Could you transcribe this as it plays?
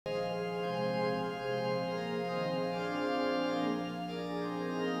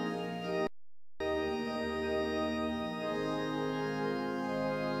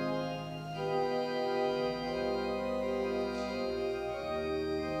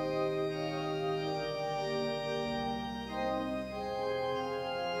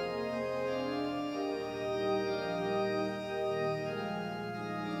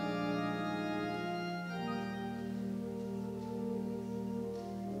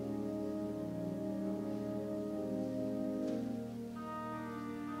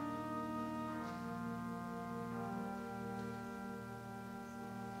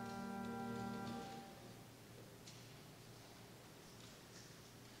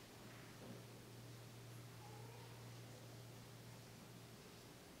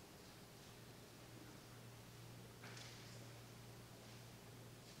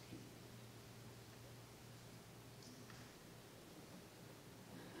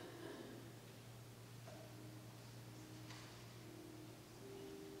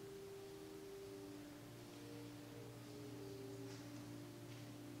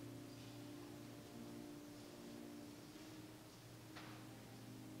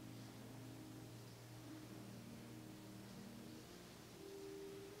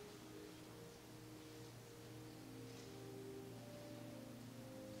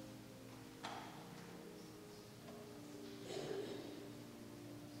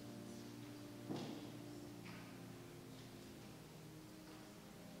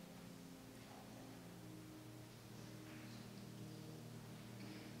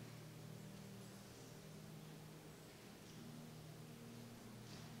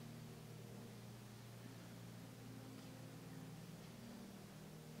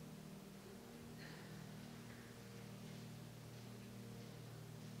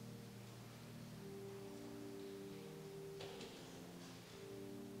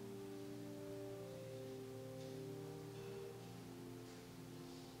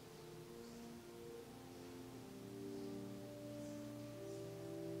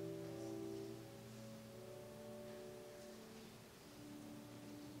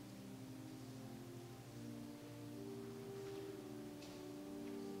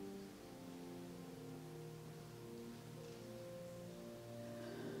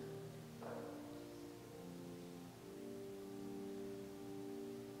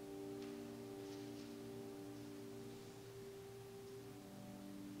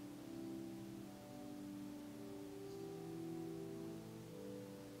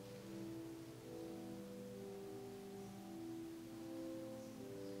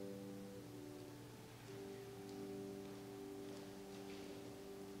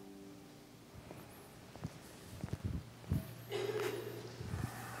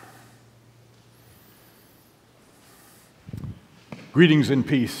Greetings and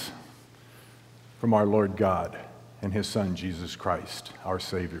peace from our Lord God and his Son, Jesus Christ, our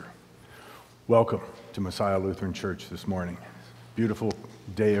Savior. Welcome to Messiah Lutheran Church this morning. Beautiful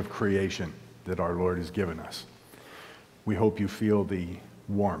day of creation that our Lord has given us. We hope you feel the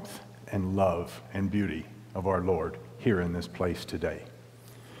warmth and love and beauty of our Lord here in this place today.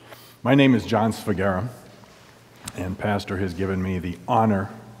 My name is Dan Friberg, and Pastor has given me the honor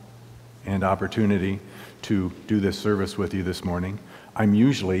and opportunity to do this service with you this morning. I'm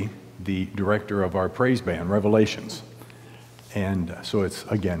usually the director of our praise band, Revelations, and so it's,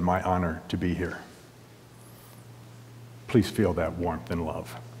 again, my honor to be here. Please feel that warmth and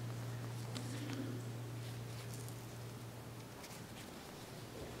love.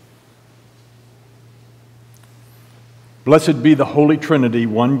 Blessed be the Holy Trinity,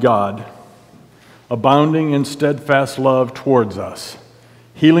 one God, abounding in steadfast love towards us,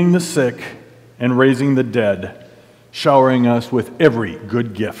 healing the sick and raising the dead, showering us with every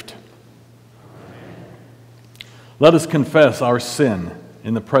good gift. Let us confess our sin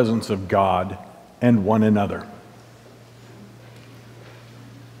in the presence of God and one another.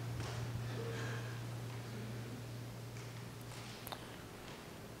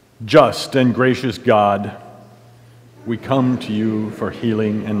 Just and gracious God, we come to you for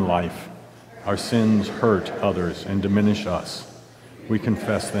healing and life. Our sins hurt others and diminish us. We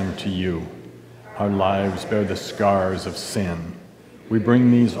confess them to you. Our lives bear the scars of sin. We bring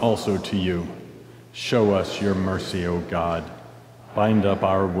these also to you. Show us your mercy, O God. Bind up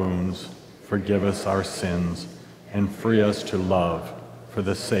our wounds, forgive us our sins, and free us to love for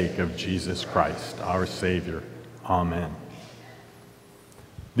the sake of Jesus Christ, our Savior. Amen.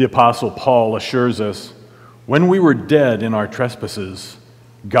 The Apostle Paul assures us, when we were dead in our trespasses,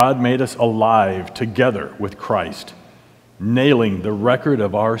 God made us alive together with Christ, nailing the record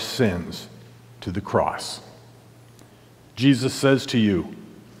of our sins to the cross. Jesus says to you,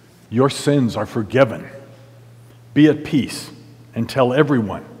 your sins are forgiven. Be at peace and tell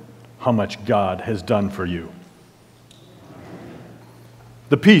everyone how much God has done for you.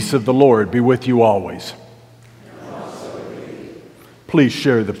 The peace of the Lord be with you always. Please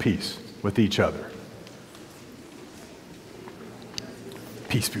share the peace with each other.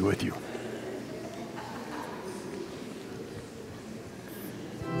 Peace be with you.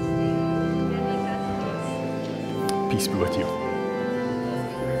 Peace be with you.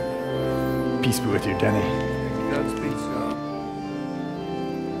 Peace be with you, Denny. God's peace, God.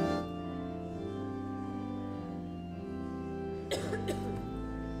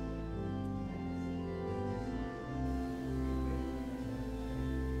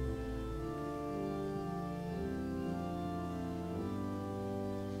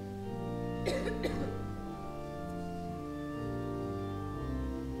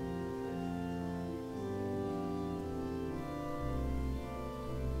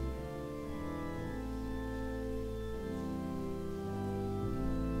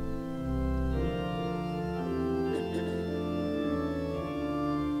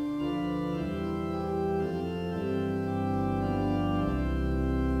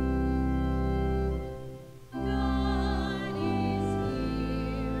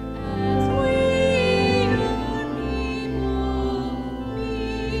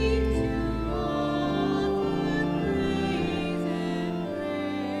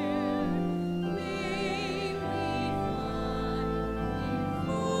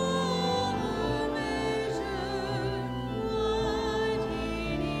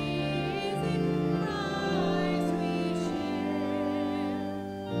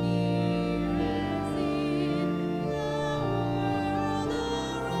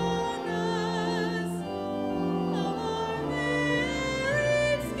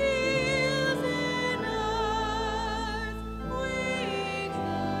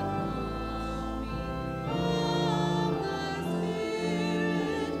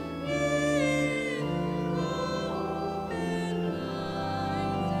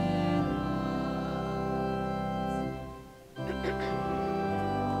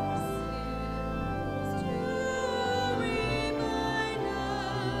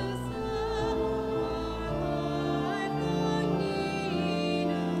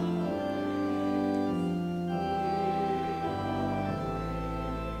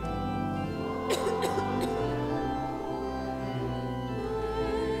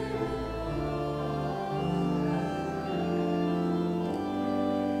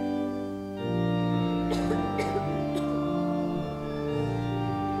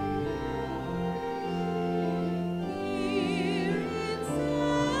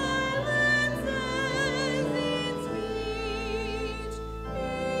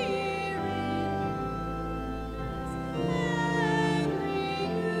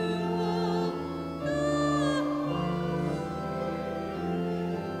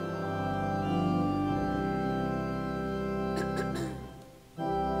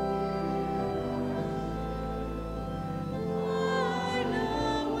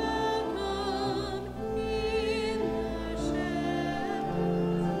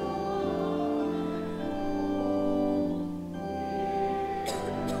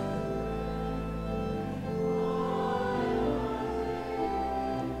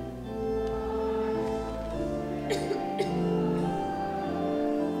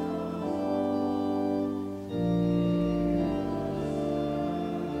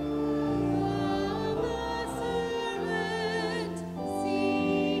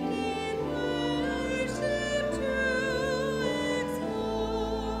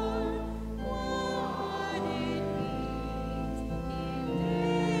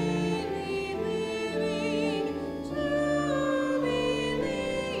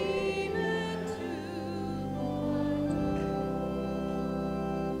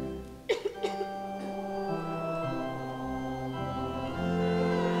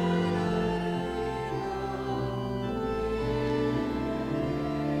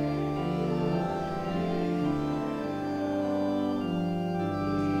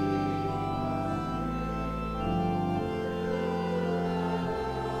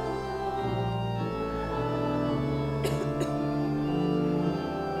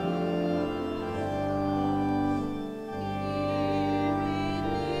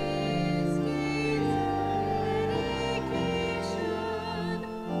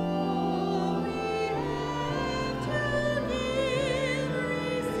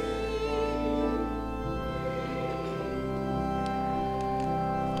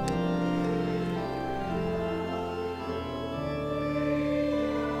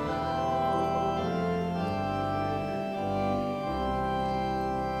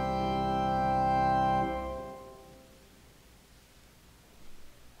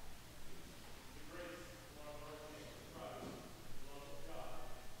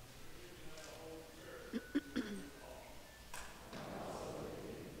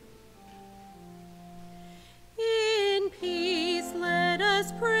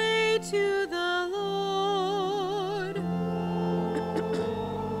 us pray to the Lord.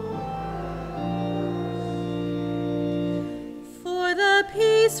 For the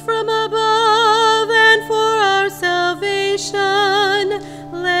peace from above and for our salvation,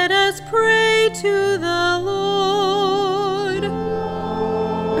 let us pray to the Lord.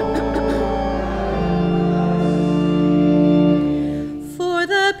 For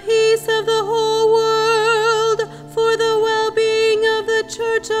the peace of the whole world, for the well-being of the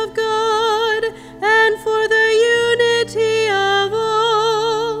Church of God, and for the unity of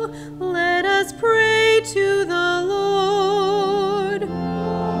all, let us pray to the Lord.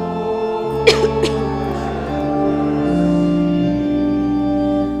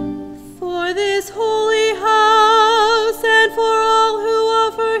 For this holy house, and for all who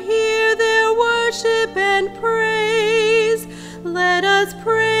offer here their worship and praise, let us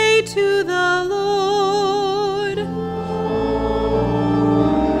pray to the Lord.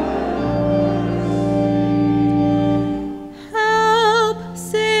 Help,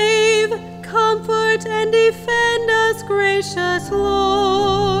 save, comfort, and defend us, gracious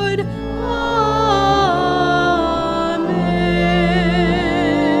Lord. Amen.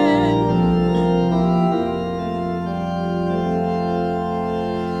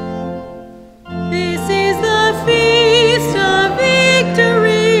 This is the feast of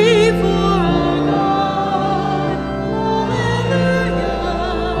victory for our God. Alleluia,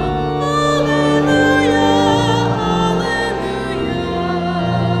 alleluia, alleluia.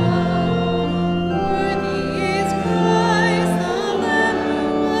 Worthy is Christ, the Lamb who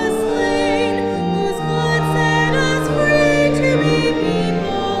was slain, whose blood set us free to be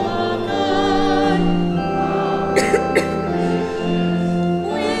people of God.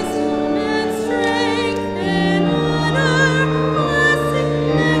 Wisdom and strength and honor, blessing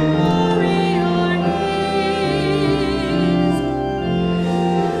and glory are His.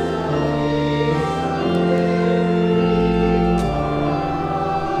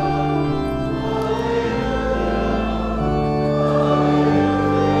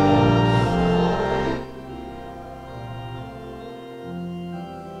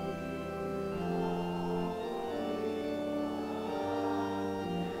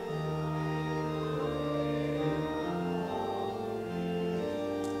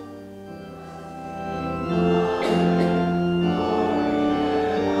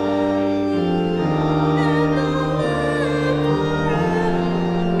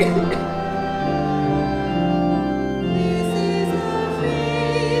 This is the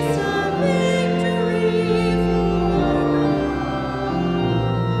feast of victory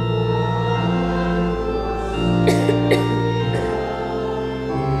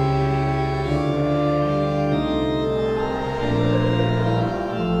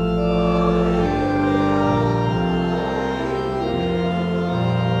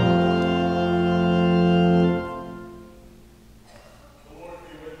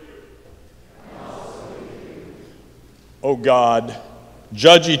O God,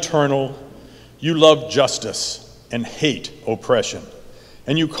 Judge eternal, you love justice and hate oppression,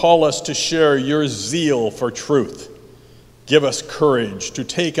 and you call us to share your zeal for truth. Give us courage to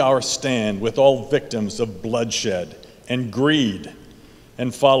take our stand with all victims of bloodshed and greed,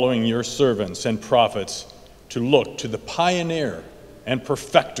 and following your servants and prophets to look to the pioneer and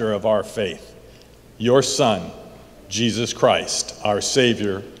perfecter of our faith, your Son, Jesus Christ, our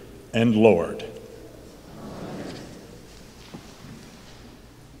Savior and Lord.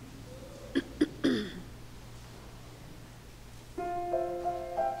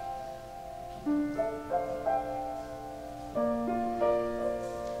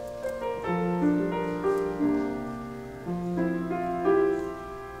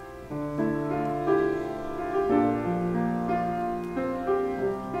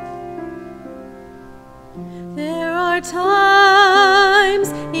 There are times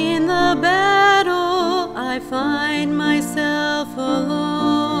in the battle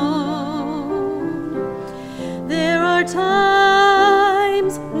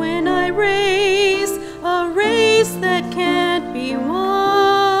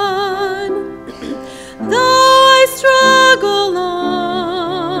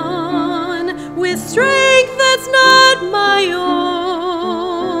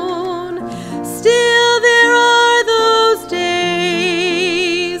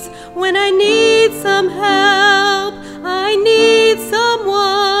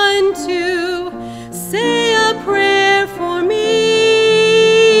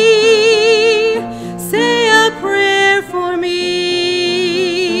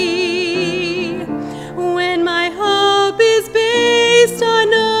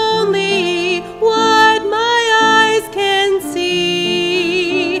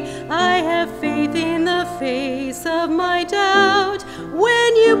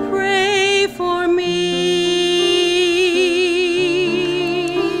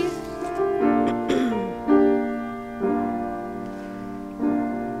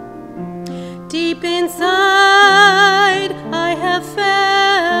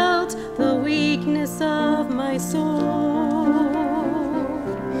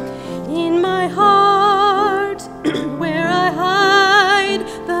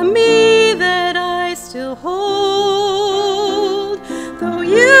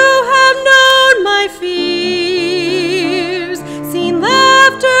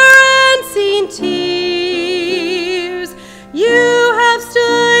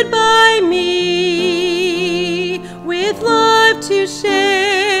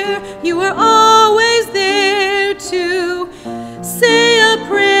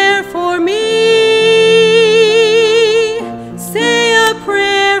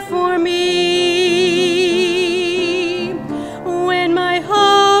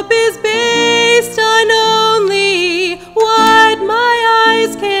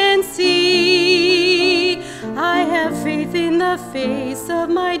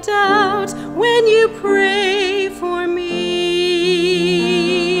you pray for me.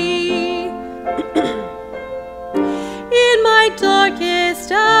 In my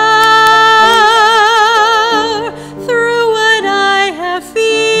darkest hour, through what I have feared,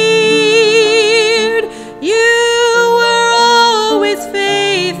 you were always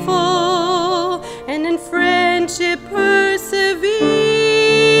faithful and in friendship persevered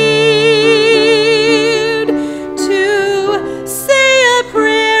to say a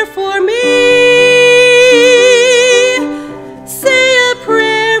prayer for me. Say a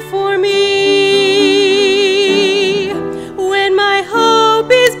prayer for me when my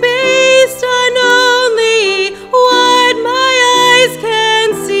hope is based on only what my eyes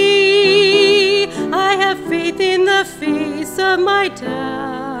can see. I have faith in the face of my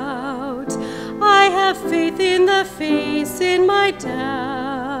doubt. I have faith in the face in my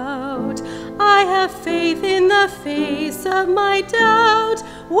doubt. I have faith in the face of my doubt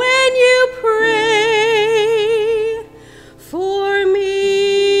when you pray for me.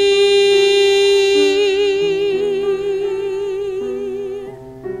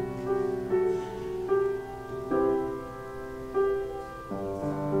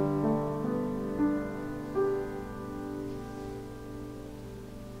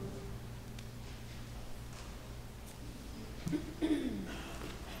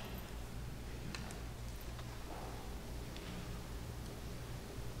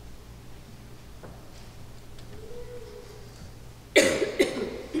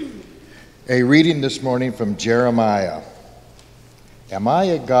 A reading this morning from Jeremiah. Am I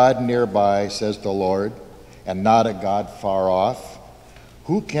a God nearby, says the Lord, and not a God far off?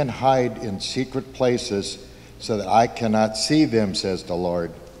 Who can hide in secret places so that I cannot see them, says the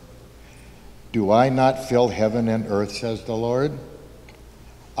Lord? Do I not fill heaven and earth, says the Lord?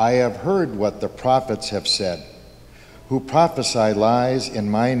 I have heard what the prophets have said, who prophesy lies in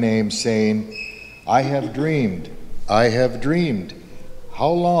my name, saying, I have dreamed, I have dreamed. How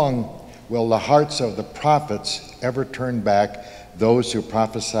long will the hearts of the prophets ever turn back, those who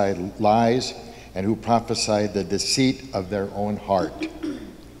prophesy lies and who prophesy the deceit of their own heart?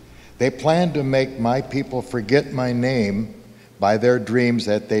 They plan to make my people forget my name by their dreams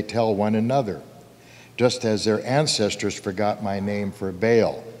that they tell one another, just as their ancestors forgot my name for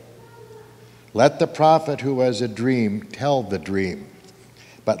Baal. Let the prophet who has a dream tell the dream,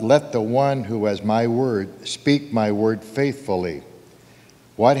 but let the one who has my word speak my word faithfully.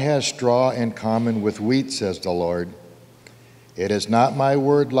 What has straw in common with wheat, says the Lord? It is not my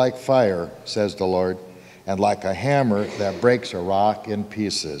word like fire, says the Lord, and like a hammer that breaks a rock in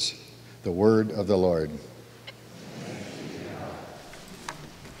pieces. The word of the Lord.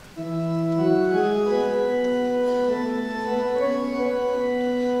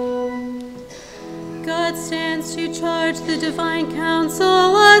 God stands to charge the divine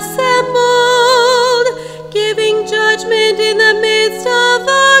council assembled, giving judgment in the midst of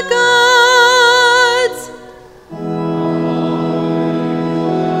the gods.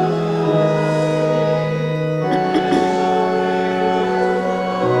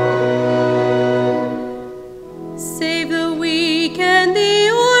 Save the weak and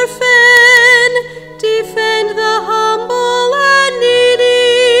the orphan, defend the humble and needy.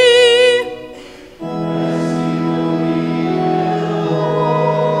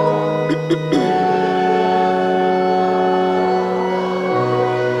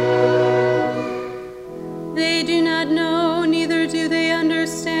 They do not know, neither do they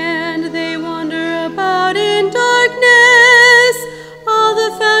understand. They wander about in darkness. All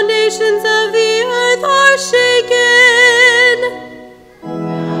the foundations of the earth are shaken.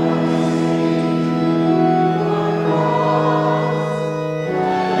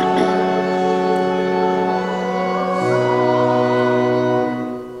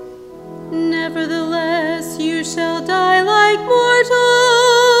 Nevertheless, you shall die like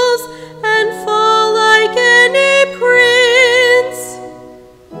mortals and fall like any prince.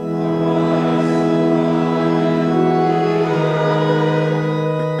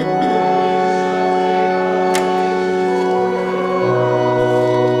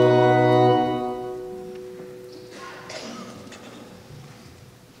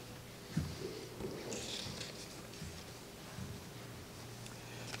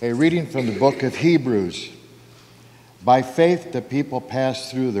 A reading from the book of Hebrews. By faith the people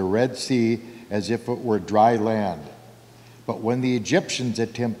passed through the Red Sea as if it were dry land. But when the Egyptians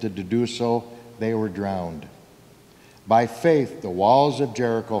attempted to do so, they were drowned. By faith the walls of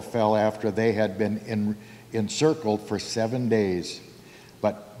Jericho fell after they had been encircled for 7 days.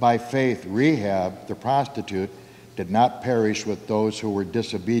 But by faith Rahab, the prostitute, did not perish with those who were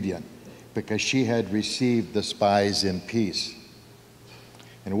disobedient, because she had received the spies in peace.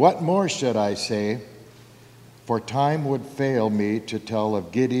 And what more should I say? For time would fail me to tell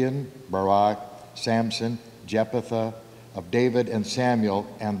of Gideon, Barak, Samson, Jephthah, of David and Samuel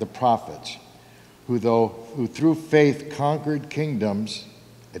and the prophets, who through faith conquered kingdoms,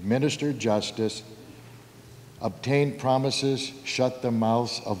 administered justice, obtained promises, shut the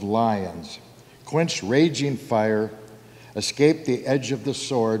mouths of lions, quenched raging fire, escaped the edge of the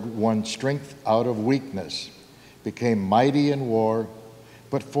sword, won strength out of weakness, became mighty in war,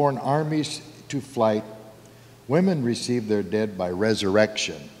 put foreign armies to flight. Women received their dead by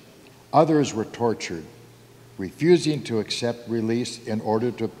resurrection. Others were tortured, refusing to accept release in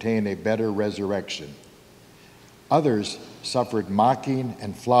order to obtain a better resurrection. Others suffered mocking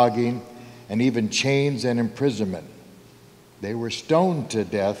and flogging and even chains and imprisonment. They were stoned to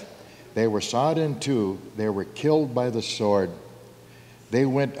death. They were sawed in two. They were killed by the sword. They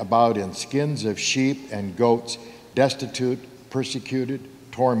went about in skins of sheep and goats, destitute, persecuted,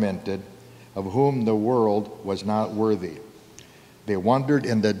 tormented, of whom the world was not worthy. They wandered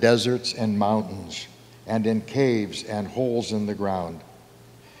in the deserts and mountains, and in caves and holes in the ground.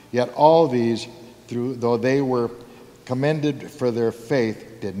 Yet all these, though they were commended for their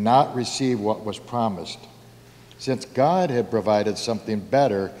faith, did not receive what was promised, since God had provided something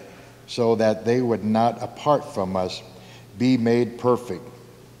better, so that they would not, apart from us, be made perfect.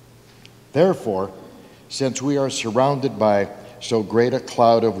 Therefore, since we are surrounded by so great a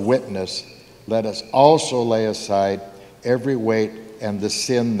cloud of witness, let us also lay aside every weight and the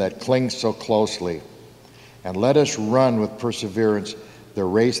sin that clings so closely, and let us run with perseverance the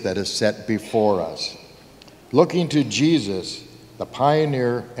race that is set before us, looking to Jesus, the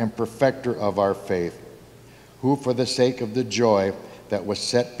pioneer and perfecter of our faith, who for the sake of the joy that was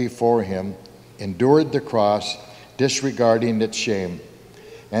set before him endured the cross, disregarding its shame,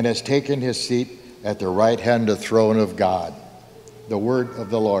 and has taken his seat at the right hand of the throne of God. The word of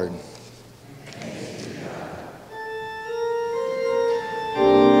the Lord.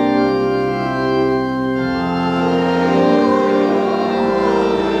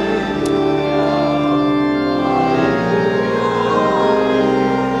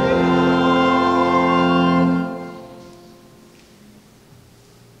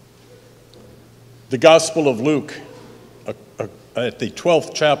 The Gospel of Luke, at the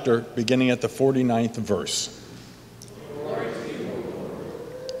 12th chapter, beginning at the 49th verse.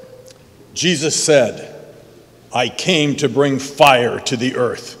 Jesus said, "I came to bring fire to the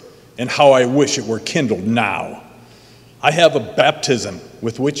earth, and how I wish it were kindled now. I have a baptism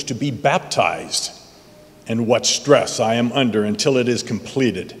with which to be baptized, and what stress I am under until it is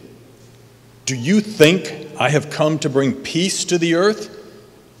completed. Do you think I have come to bring peace to the earth?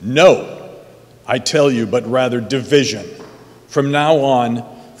 No, I tell you, but rather division. From now on,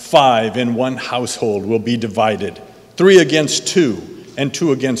 5 in one household will be divided, 3 against 2, and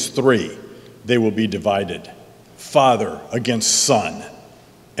 2 against 3. They will be divided. Father against son,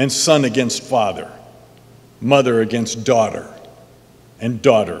 and son against father, mother against daughter, and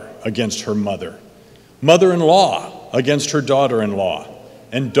daughter against her mother, mother-in-law against her daughter-in-law,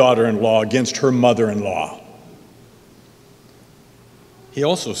 and daughter-in-law against her mother-in-law." He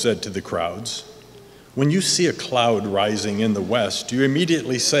also said to the crowds, "When you see a cloud rising in the west, you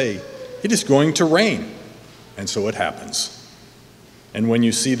immediately say, 'It is going to rain,' and so it happens. And when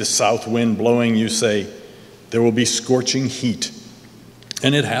you see the south wind blowing, you say, 'There will be scorching heat,'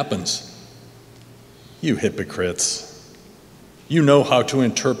 and it happens. You hypocrites! You know how to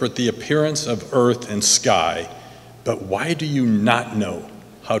interpret the appearance of earth and sky, but why do you not know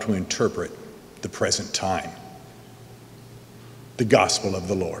how to interpret the present time?" The Gospel of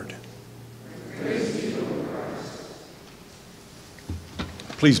the Lord.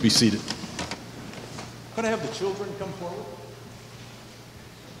 Please be seated. Could I have the children come forward?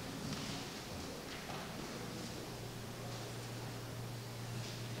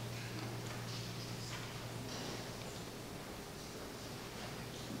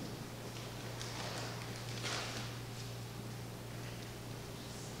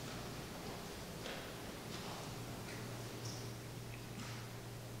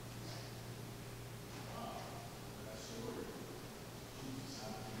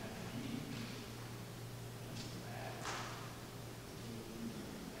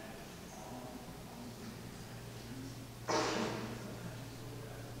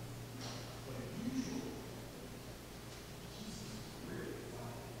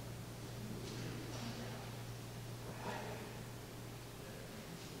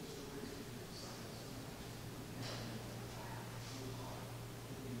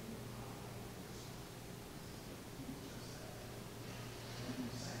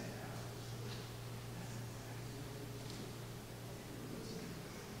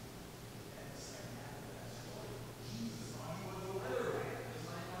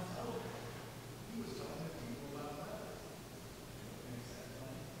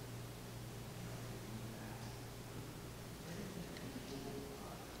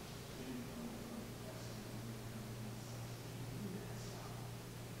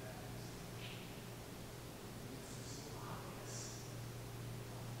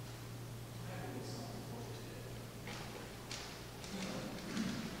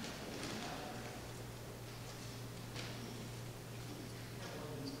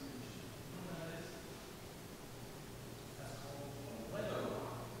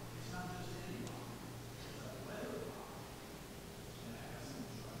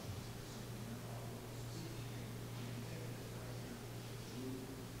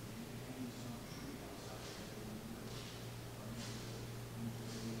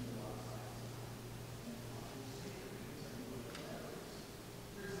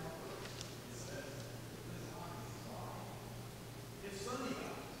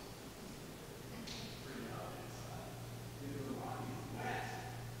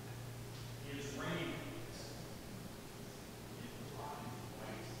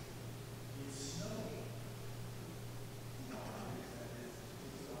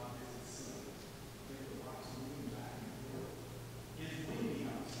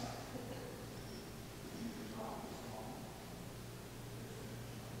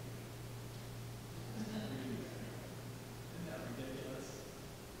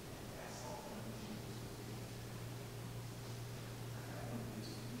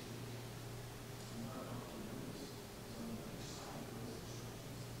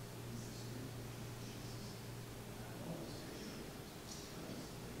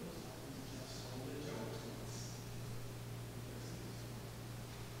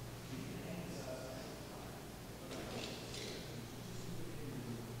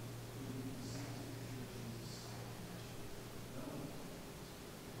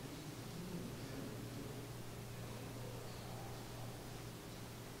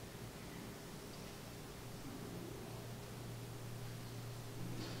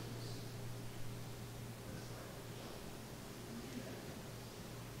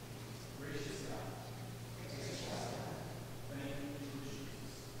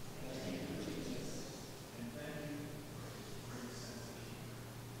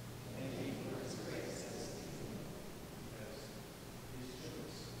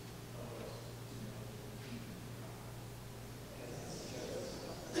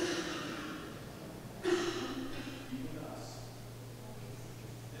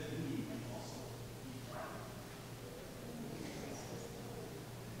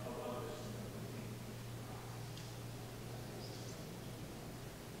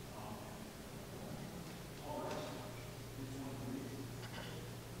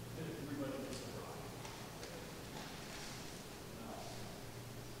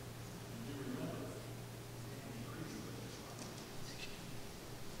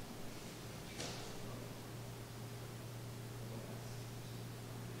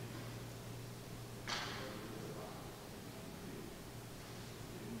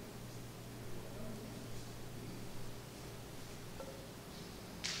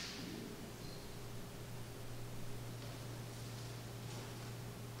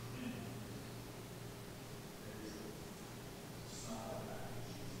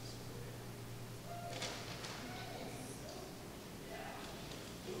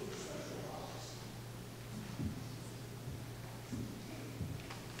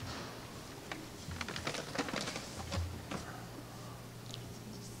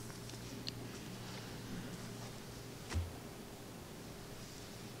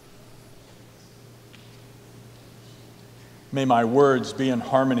 May my words be in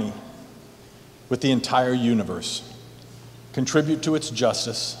harmony with the entire universe, contribute to its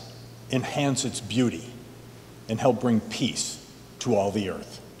justice, enhance its beauty, and help bring peace to all the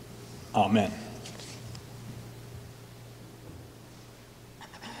earth. Amen.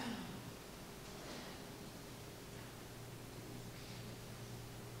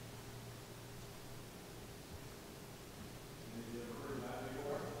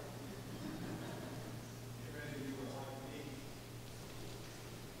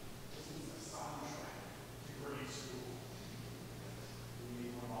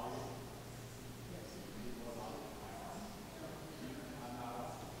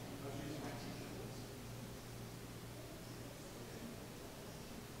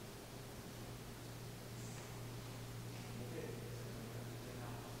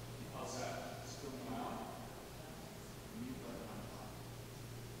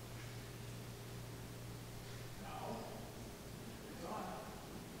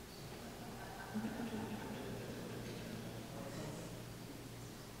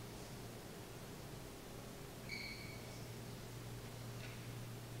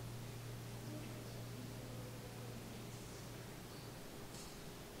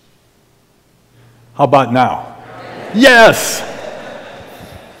 How about now? Yes!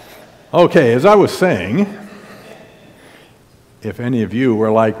 Okay, as I was saying, if any of you were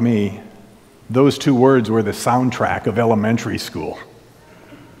like me, those two words were the soundtrack of elementary school.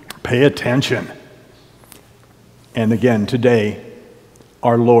 Pay attention. And again, today,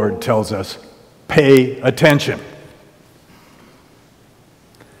 our Lord tells us, pay attention.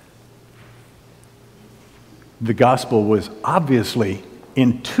 The gospel was obviously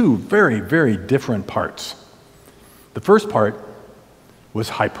in two very, very different parts. The first part was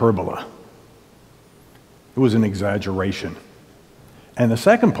hyperbola. It was an exaggeration. And the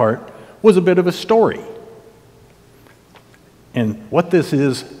second part was a bit of a story. And what this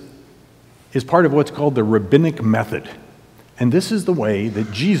is part of what's called the rabbinic method. And this is the way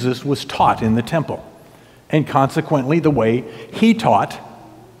that Jesus was taught in the temple, and consequently the way he taught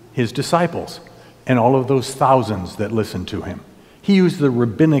his disciples and all of those thousands that listened to him. He used the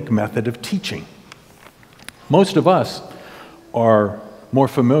rabbinic method of teaching. Most of us are more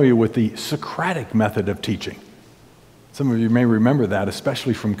familiar with the Socratic method of teaching. Some of you may remember that,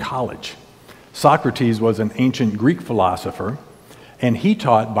 especially from college. Socrates was an ancient Greek philosopher, and he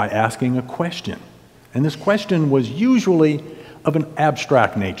taught by asking a question. And this question was usually of an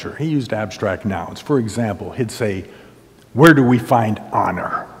abstract nature. He used abstract nouns. For example, he'd say, "Where do we find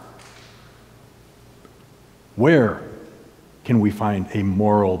honor? Where can we find a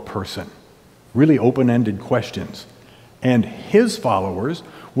moral person?" Really open-ended questions. And his followers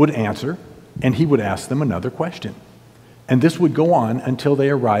would answer, and he would ask them another question. And this would go on until they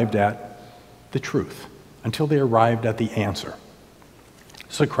arrived at the truth, until they arrived at the answer.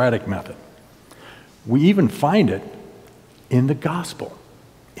 Socratic method. We even find it in the gospel.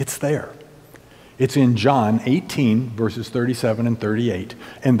 It's there. It's in John 18, verses 37 and 38,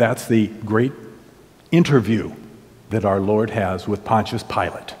 and that's the great interview that our Lord has with Pontius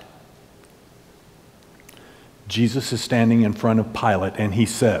Pilate. Jesus is standing in front of Pilate, and he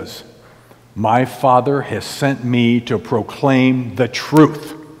says, "My Father has sent me to proclaim the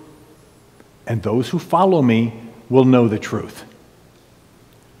truth, and those who follow me will know the truth."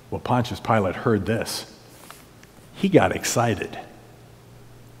 Well, Pontius Pilate heard this. He got excited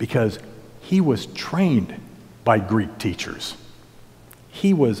because he was trained by Greek teachers.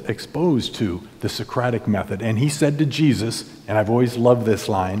 He was exposed to the Socratic method, and he said to Jesus, and I've always loved this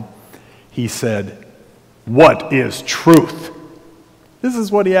line, he said, "What is truth?" This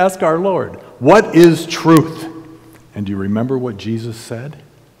is what he asked our Lord. What is truth? And do you remember what Jesus said?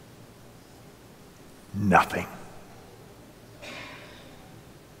 Nothing.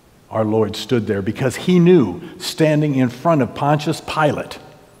 Our Lord stood there because he knew, standing in front of Pontius Pilate,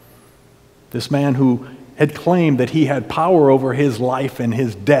 this man who had claimed that he had power over his life and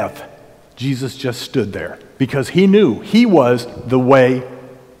his death, Jesus just stood there because he knew he was the way,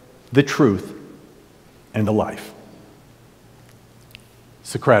 the truth, and the life.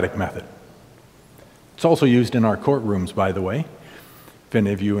 Socratic method. It's also used in our courtrooms, by the way. If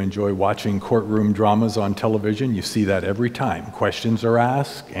any of you enjoy watching courtroom dramas on television, you see that every time. Questions are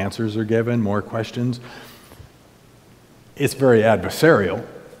asked, answers are given, more questions. It's very adversarial,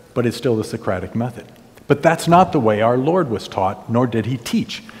 but it's still the Socratic method. But that's not the way our Lord was taught, nor did he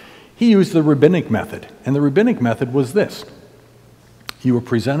teach. He used the rabbinic method, and the rabbinic method was this. You were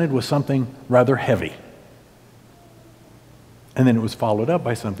presented with something rather heavy, and then it was followed up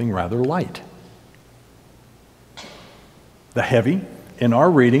by something rather light. The heavy, in our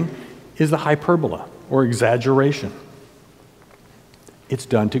reading, is the hyperbola, or exaggeration. It's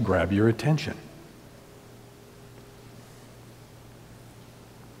done to grab your attention.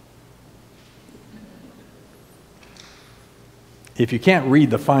 If you can't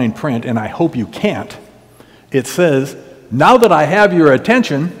read the fine print, and I hope you can't, it says, "Now that I have your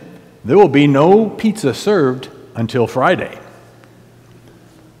attention, there will be no pizza served until Friday."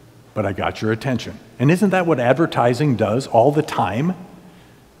 But I got your attention. And isn't that what advertising does all the time?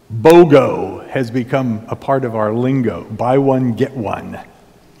 BOGO has become a part of our lingo. Buy one, get one,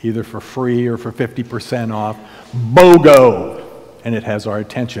 either for free or for 50% off. BOGO! And it has our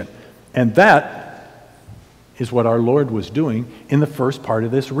attention. And that is what our Lord was doing in the first part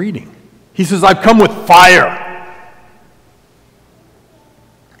of this reading. He says, "I've come with fire.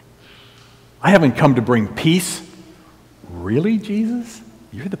 I haven't come to bring peace." Really, Jesus?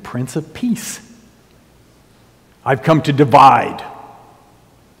 You're the Prince of Peace. "I've come to divide.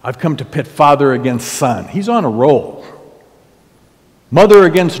 I've come to pit father against son." He's on a roll. Mother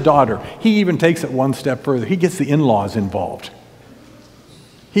against daughter. He even takes it one step further. He gets the in-laws involved.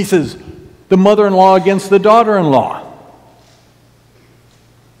 He says, the mother-in-law against the daughter-in-law.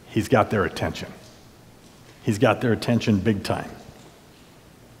 He's got their attention. He's got their attention big time.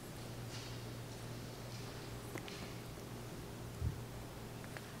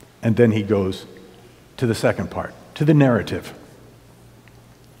 And then he goes to the second part, to the narrative.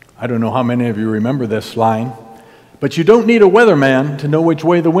 I don't know how many of you remember this line, but you don't need a weatherman to know which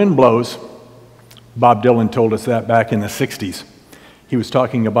way the wind blows. Bob Dylan told us that back in the 60s. He was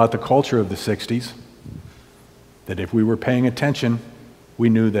talking about the culture of the 60s, that if we were paying attention, we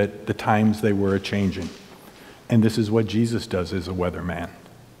knew that the times they were a-changing. And this is what Jesus does as a weatherman.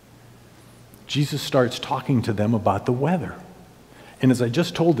 Jesus starts talking to them about the weather. And as I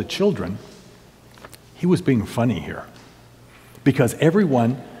just told the children, he was being funny here, because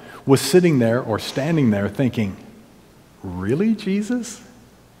everyone was sitting there or standing there thinking, "Really, Jesus?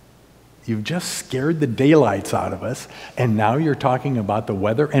 You've just scared the daylights out of us, and now you're talking about the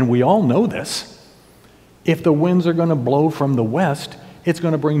weather?" And we all know this. If the winds are going to blow from the west, it's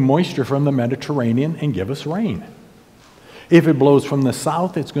going to bring moisture from the Mediterranean and give us rain. If it blows from the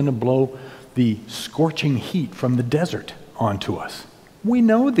south, it's going to blow the scorching heat from the desert onto us. We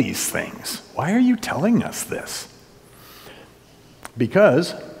know these things. Why are you telling us this?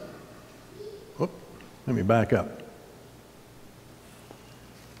 Because, let me back up.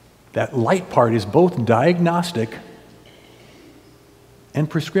 That light part is both diagnostic and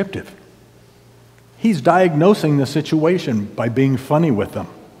prescriptive. He's diagnosing the situation by being funny with them.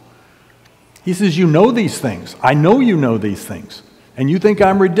 He says, "You know these things. I know you know these things. And you think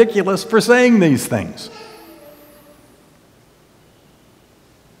I'm ridiculous for saying these things."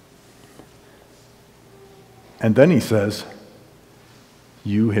 And then he says,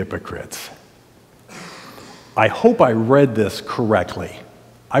 "You hypocrites." I hope I read this correctly.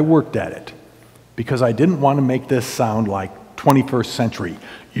 I worked at it because I didn't want to make this sound like 21st century.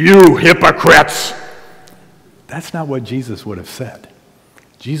 "You hypocrites!" That's not what Jesus would have said.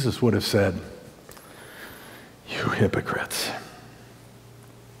 Jesus would have said, "You hypocrites."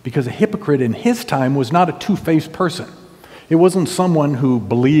 Because a hypocrite in his time was not a two-faced person. It wasn't someone who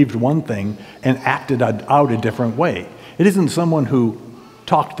believed one thing and acted out a different way. It isn't someone who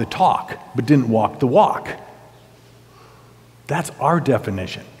talked the talk but didn't walk the walk. That's our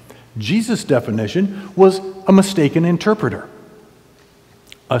definition. Jesus' definition was a mistaken interpreter,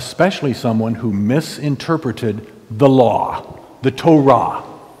 especially someone who misinterpreted the law, the Torah.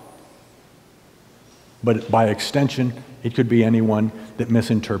 But by extension, it could be anyone that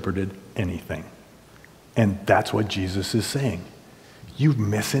misinterpreted anything. And that's what Jesus is saying. You've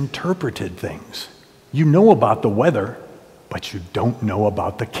misinterpreted things. You know about the weather, but you don't know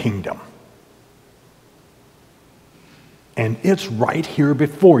about the kingdom. And it's right here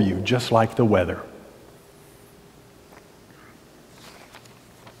before you, just like the weather.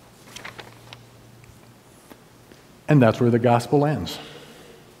 And that's where the gospel ends.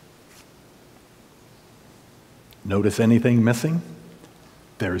 Notice anything missing?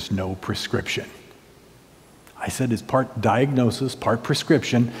 There's no prescription. I said it's part diagnosis, part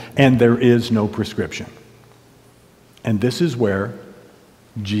prescription, and there is no prescription. And this is where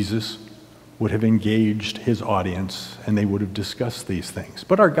Jesus would have engaged his audience, and they would have discussed these things.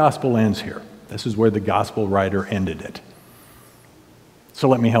 But our gospel ends here. This is where the gospel writer ended it. So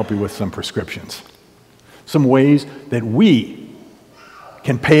let me help you with some prescriptions. Some ways that we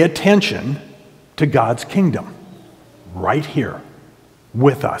can pay attention to God's kingdom right here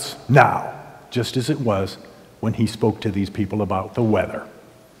with us now, just as it was when he spoke to these people about the weather.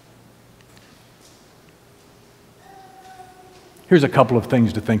 Here's a couple of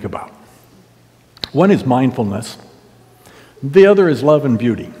things to think about. One is mindfulness. The other is love and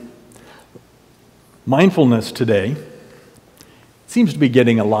beauty. Mindfulness today seems to be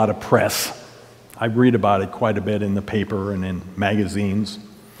getting a lot of press. I read about it quite a bit in the paper and in magazines,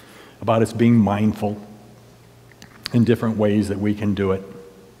 about us being mindful in different ways that we can do it.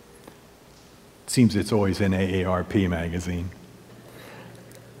 It seems it's always in AARP magazine.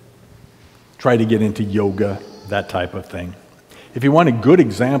 Try to get into yoga, that type of thing. If you want a good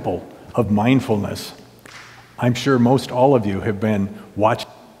example of mindfulness, I'm sure most all of you have been watching.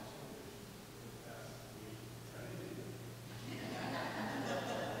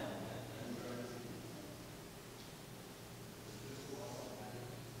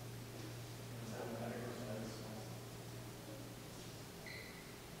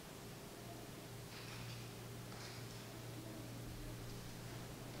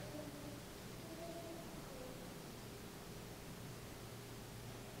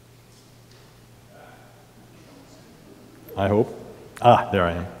 I hope. There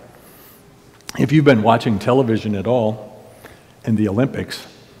I am. If you've been watching television at all in the Olympics,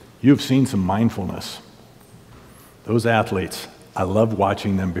 you've seen some mindfulness. Those athletes, I love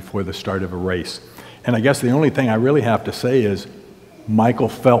watching them before the start of a race. And I guess the only thing I really have to say is Michael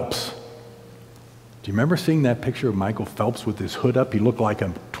Phelps. Do you remember seeing that picture of Michael Phelps with his hood up? He looked like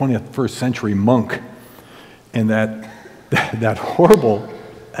a 21st century monk. And that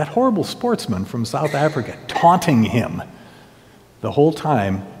horrible sportsman from South Africa taunting him the whole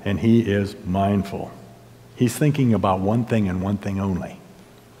time, and he is mindful. He's thinking about one thing and one thing only,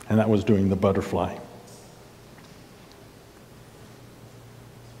 and that was doing the butterfly.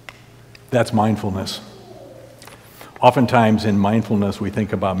 That's mindfulness. Oftentimes in mindfulness we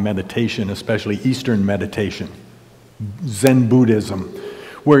think about meditation, especially Eastern meditation, Zen Buddhism,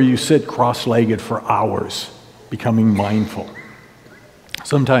 where you sit cross-legged for hours, becoming mindful.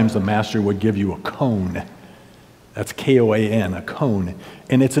 Sometimes the master would give you a cone. That's K-O-A-N, a cone.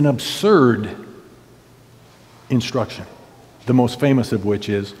 And it's an absurd instruction, the most famous of which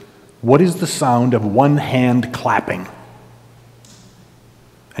is, what is the sound of one hand clapping?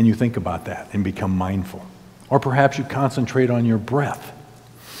 And you think about that and become mindful. Or perhaps you concentrate on your breath,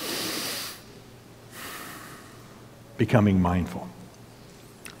 becoming mindful.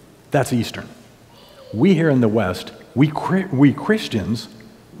 That's Eastern. We here in the West, we Christians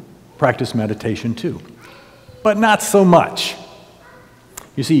practice meditation too, but not so much.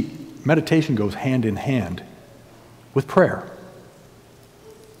 You see, meditation goes hand in hand with prayer.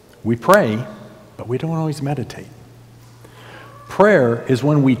 We pray, but we don't always meditate. Prayer is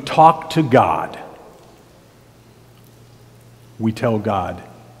when we talk to God. We tell God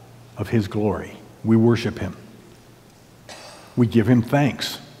of His glory. We worship Him. We give Him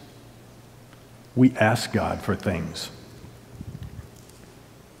thanks. We ask God for things.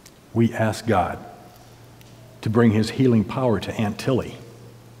 We ask God to bring His healing power to Aunt Tilly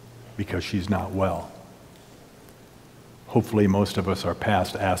because she's not well. Hopefully most of us are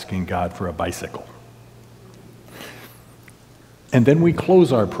past asking God for a bicycle. And then we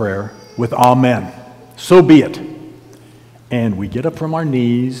close our prayer with Amen. So be it. And we get up from our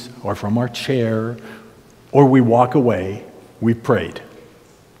knees or from our chair or we walk away. We've prayed.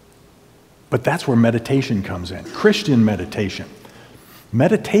 But that's where meditation comes in. Christian meditation.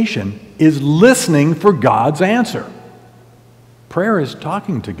 Meditation is listening for God's answer. Prayer is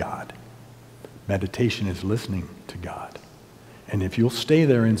talking to God. Meditation is listening to God. And if you'll stay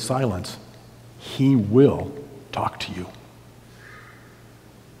there in silence, He will talk to you.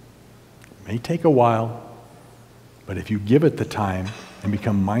 It may take a while, but if you give it the time and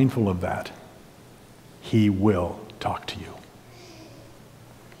become mindful of that, He will talk to you.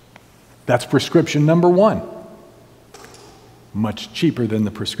 That's prescription number one. Much cheaper than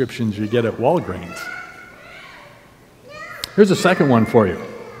the prescriptions you get at Walgreens. Here's a second one for you.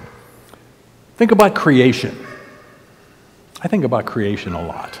 Think about creation. I think about creation a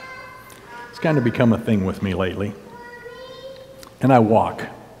lot. It's kind of become a thing with me lately. And I walk.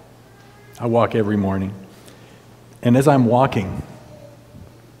 I walk every morning. And as I'm walking,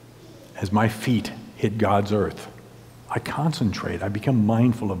 as my feet hit God's earth, I concentrate. I become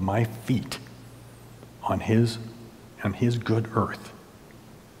mindful of my feet on His good earth.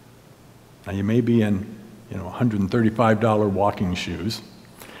 Now you may be in, $135 walking shoes,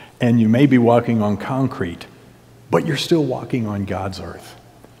 and you may be walking on concrete, but you're still walking on God's earth.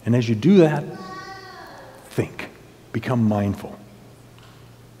 And as you do that, think, become mindful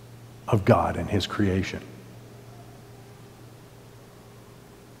of God and His creation.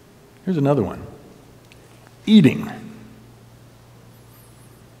 Here's another one. Eating.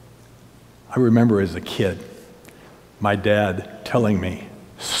 I remember as a kid, my dad telling me,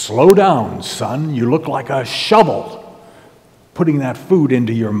 "Slow down, son, you look like a shovel." putting that food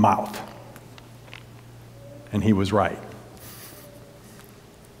into your mouth. And he was right.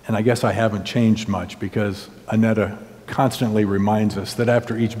 And I guess I haven't changed much because Annetta constantly reminds us that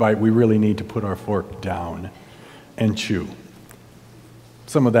after each bite, we really need to put our fork down and chew.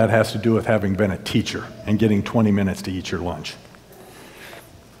 Some of that has to do with having been a teacher and getting 20 minutes to eat your lunch.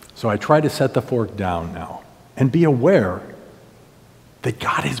 So I try to set the fork down now and be aware that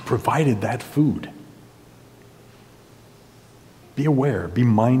God has provided that food. Be aware, be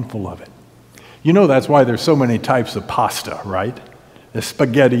mindful of it. You know that's why there's so many types of pasta, right? There's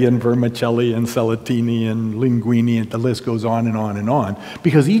spaghetti and vermicelli and saltini and linguine, and the list goes on and on and on,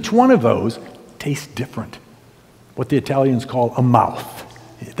 because each one of those tastes different. What the Italians call a mouth.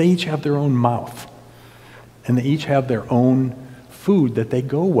 They each have their own mouth, and they each have their own food that they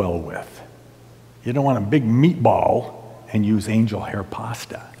go well with. You don't want a big meatball and use angel hair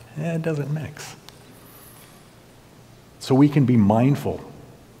pasta. It doesn't mix. So we can be mindful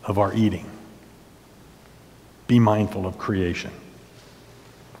of our eating. Be mindful of creation.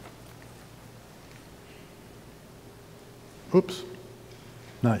 Oops,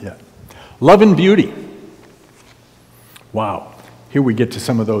 not yet. Love and beauty. Wow, here we get to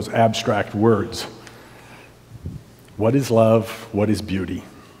some of those abstract words. What is love? What is beauty?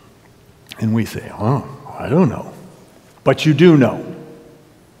 And we say, oh, I don't know. But you do know.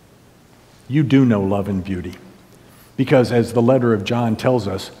 You do know love and beauty. Because as the letter of John tells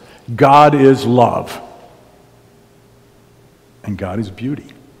us, God is love. And God is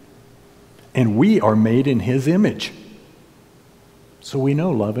beauty. And we are made in His image. So we know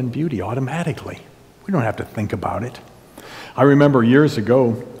love and beauty automatically. We don't have to think about it. I remember years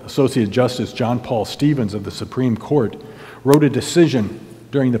ago, Associate Justice John Paul Stevens of the Supreme Court wrote a decision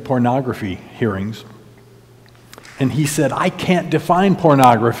during the pornography hearings. And he said, I can't define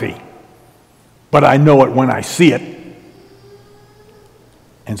pornography, but I know it when I see it.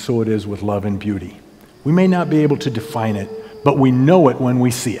 And so it is with love and beauty. We may not be able to define it, but we know it when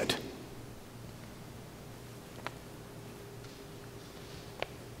we see it.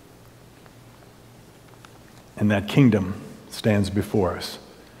 And that kingdom stands before us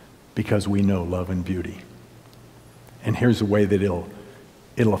because we know love and beauty. And here's the way that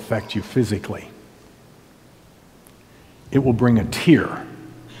it'll affect you physically. It will bring a tear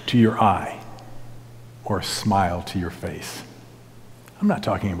to your eye or a smile to your face. I'm not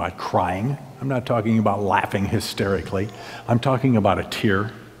talking about crying. I'm not talking about laughing hysterically. I'm talking about a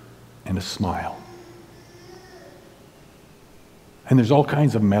tear and a smile. And there's all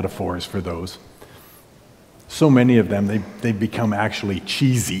kinds of metaphors for those. So many of them, they become actually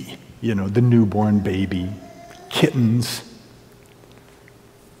cheesy. You know, the newborn baby, kittens,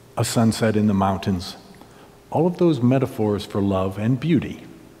 a sunset in the mountains. All of those metaphors for love and beauty,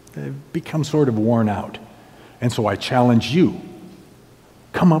 they've become sort of worn out. And so I challenge you,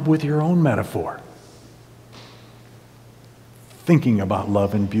 come up with your own metaphor. Thinking about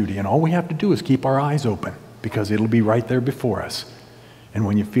love and beauty. And all we have to do is keep our eyes open because it'll be right there before us. And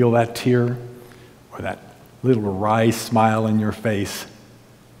when you feel that tear or that little wry smile in your face,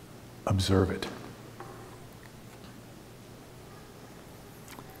 observe it.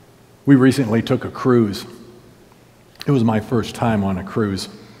 We recently took a cruise. It was my first time on a cruise.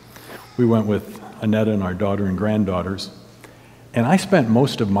 We went with Annetta and our daughter and granddaughters, and I spent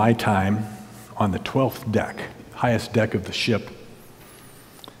most of my time on the 12th deck, highest deck of the ship,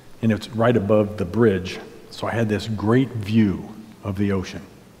 and it's right above the bridge, so I had this great view of the ocean.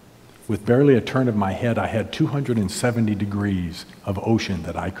 With barely a turn of my head, I had 270 degrees of ocean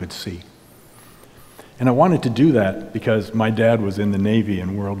that I could see. And I wanted to do that because my dad was in the Navy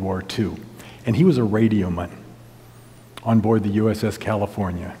in World War II, and he was a radioman on board the USS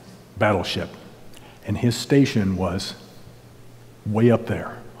California battleship. And his station was way up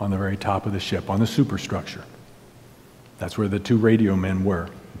there on the very top of the ship, on the superstructure. That's where the two radio men were.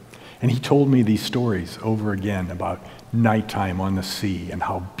 And he told me these stories over again about nighttime on the sea and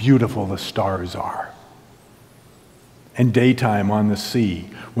how beautiful the stars are. And daytime on the sea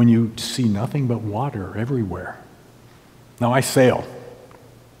when you see nothing but water everywhere. Now I sail,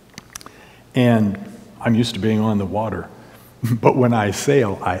 and I'm used to being on the water, but when I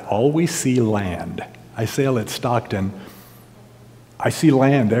sail, I always see land. I sail at Stockton. I see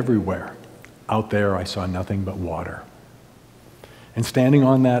land everywhere. Out there, I saw nothing but water. And standing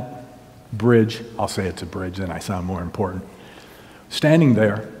on that bridge, I'll say it's a bridge, then I sound more important. Standing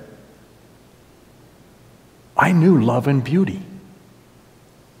there, I knew love and beauty.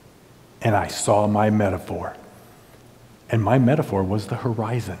 And I saw my metaphor. And my metaphor was the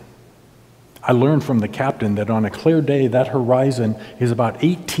horizon. I learned from the captain that on a clear day, that horizon is about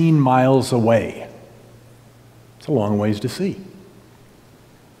 18 miles away. It's a long ways to see.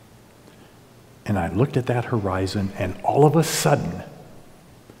 And I looked at that horizon, and all of a sudden,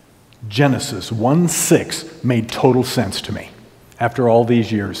 Genesis 1:6 made total sense to me after all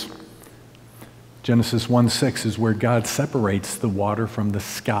these years. Genesis 1:6 is where God separates the water from the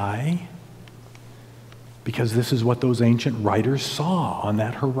sky, because this is what those ancient writers saw on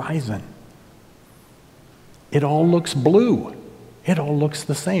that horizon. It all looks blue. It all looks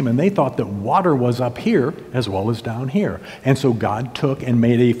the same. And they thought that water was up here as well as down here. And so God took and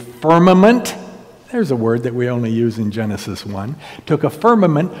made a firmament. There's a word that we only use in Genesis 1. Took a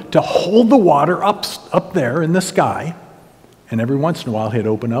firmament to hold the water up there in the sky. And every once in a while he'd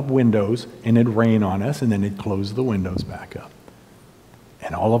open up windows and it'd rain on us, and then he'd close the windows back up.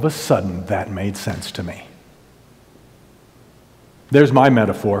 And all of a sudden that made sense to me. There's my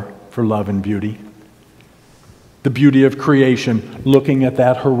metaphor for love and beauty. The beauty of creation, looking at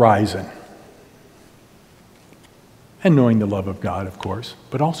that horizon. And knowing the love of God, of course,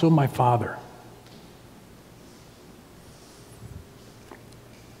 but also my Father.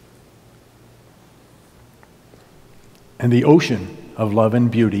 And the ocean of love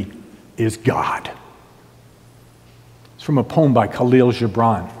and beauty is God. It's from a poem by Khalil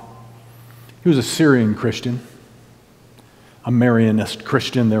Gibran. He was a Syrian Christian, a Marianist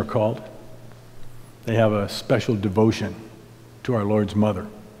Christian, they're called. They have a special devotion to our Lord's mother.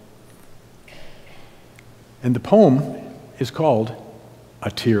 And the poem is called A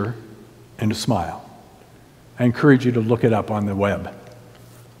Tear and a Smile. I encourage you to look it up on the web.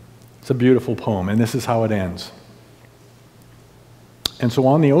 It's a beautiful poem, and this is how it ends. And so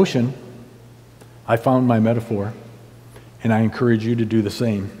on the ocean, I found my metaphor, and I encourage you to do the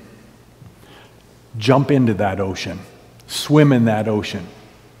same. Jump into that ocean. Swim in that ocean.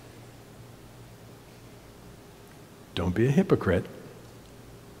 Don't be a hypocrite.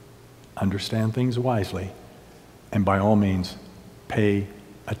 Understand things wisely. And by all means, pay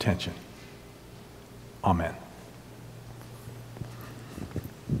attention. Amen.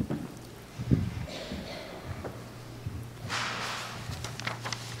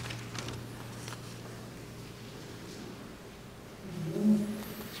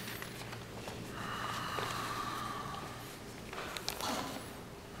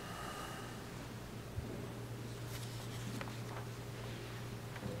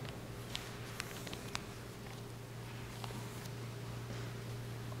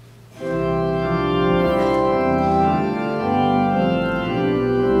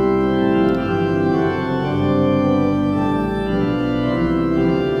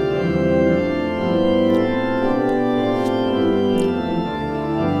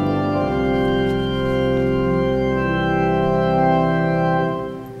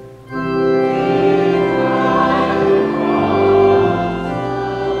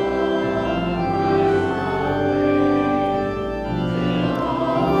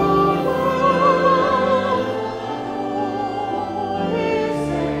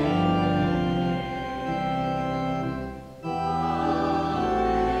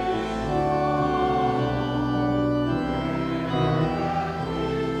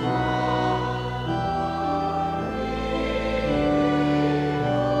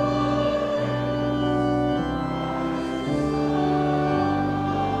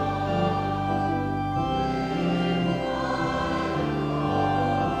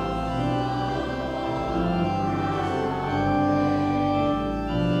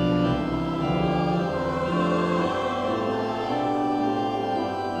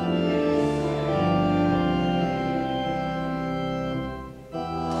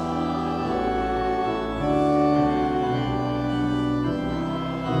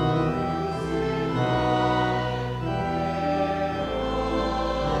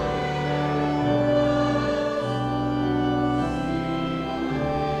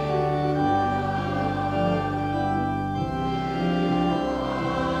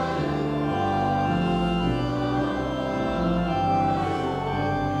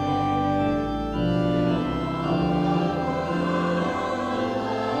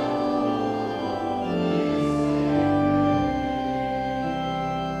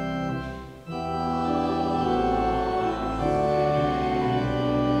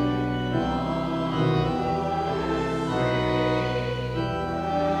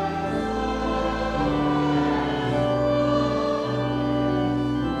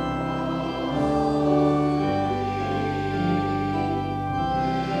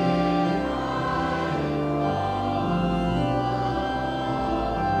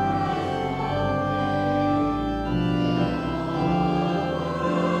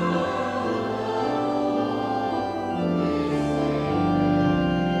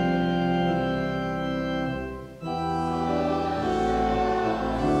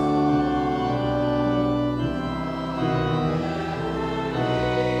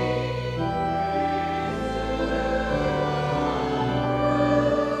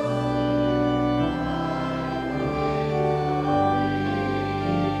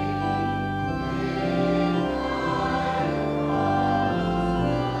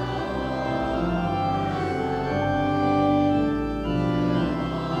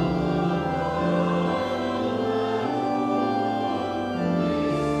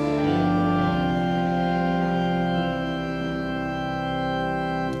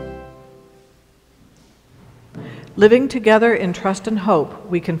 Living together in trust and hope,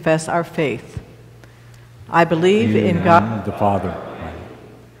 we confess our faith. I believe in God, the Father,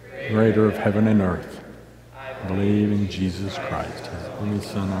 creator of heaven and earth. I believe in Jesus Christ, his only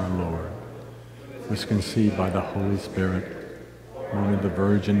Son, our Lord, who was conceived by the Holy Spirit, born of the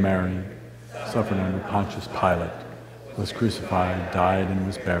Virgin Mary, suffered under Pontius Pilate, was crucified, died, and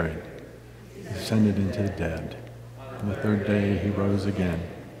was buried. He descended into the dead. On the third day he rose again,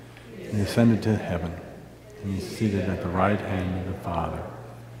 and he ascended to heaven, and he is seated at the right hand of the Father.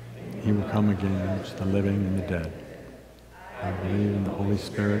 He will come again to judge the living and the dead. I believe in the Holy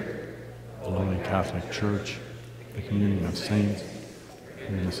Spirit, the Holy Catholic Church, the communion of saints,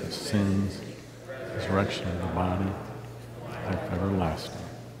 forgiveness of sins, resurrection of the body, life everlasting.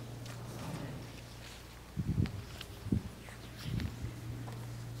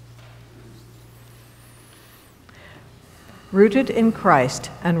 Rooted in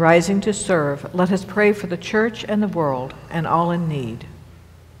Christ and rising to serve, let us pray for the Church and the world and all in need.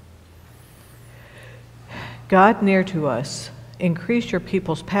 God near to us, increase your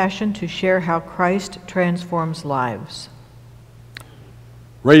people's passion to share how Christ transforms lives.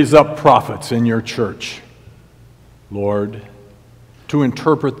 Raise up prophets in your church, Lord, to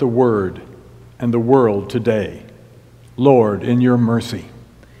interpret the word and the world today. Lord, in your mercy.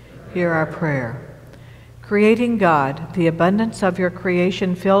 Hear our prayer. Creating God, the abundance of your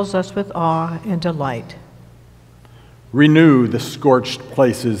creation fills us with awe and delight. Renew the scorched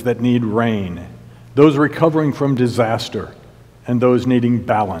places that need rain, those recovering from disaster, and those needing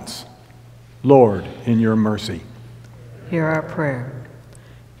balance. Lord, in your mercy. Hear our prayer.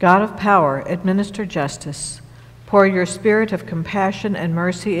 God of power, administer justice. Pour your spirit of compassion and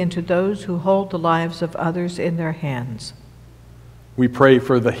mercy into those who hold the lives of others in their hands. We pray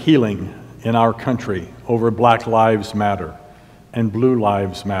for the healing in our country over Black Lives Matter and Blue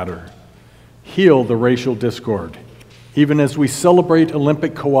Lives Matter. Heal the racial discord. Even as we celebrate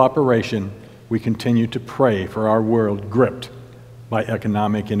Olympic cooperation, we continue to pray for our world gripped by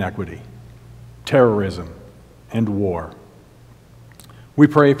economic inequity, terrorism, and war. We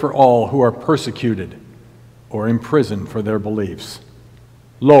pray for all who are persecuted or imprisoned for their beliefs.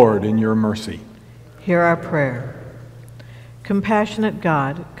 Lord, in your mercy. Hear our prayer. Compassionate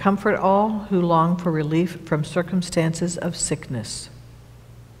God, comfort all who long for relief from circumstances of sickness.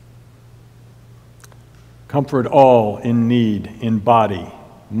 Comfort all in need in body,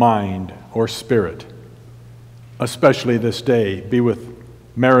 mind, or spirit. Especially this day, be with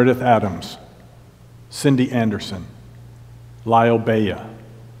Meredith Adams, Cindy Anderson, Lyle Baya,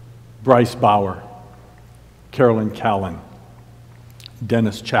 Bryce Bauer, Carolyn Callan,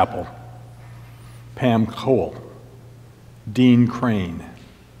 Dennis Chappell, Pam Cole, Dean Crane,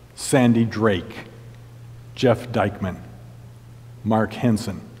 Sandy Drake, Jeff Dykman, Mark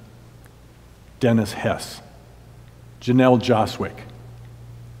Henson, Dennis Hess, Janelle Joswick,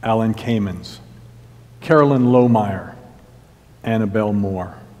 Alan Kamens, Carolyn Lohmeyer, Annabelle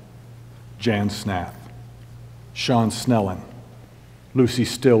Moore, Jan Snath, Sean Snellen, Lucy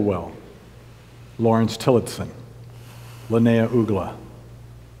Stillwell, Lawrence Tillotson, Linnea Ugla,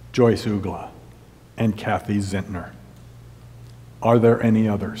 Joyce Ugla, and Kathy Zintner. Are there any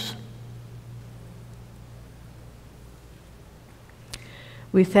others?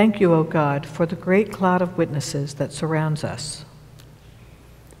 We thank you, O God, for the great cloud of witnesses that surrounds us.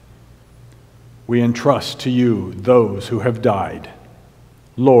 We entrust to you those who have died.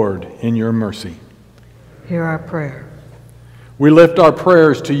 Lord, in your mercy. Hear our prayer. We lift our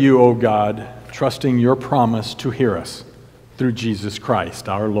prayers to you, O God, trusting your promise to hear us through Jesus Christ,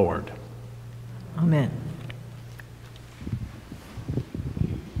 our Lord. Amen.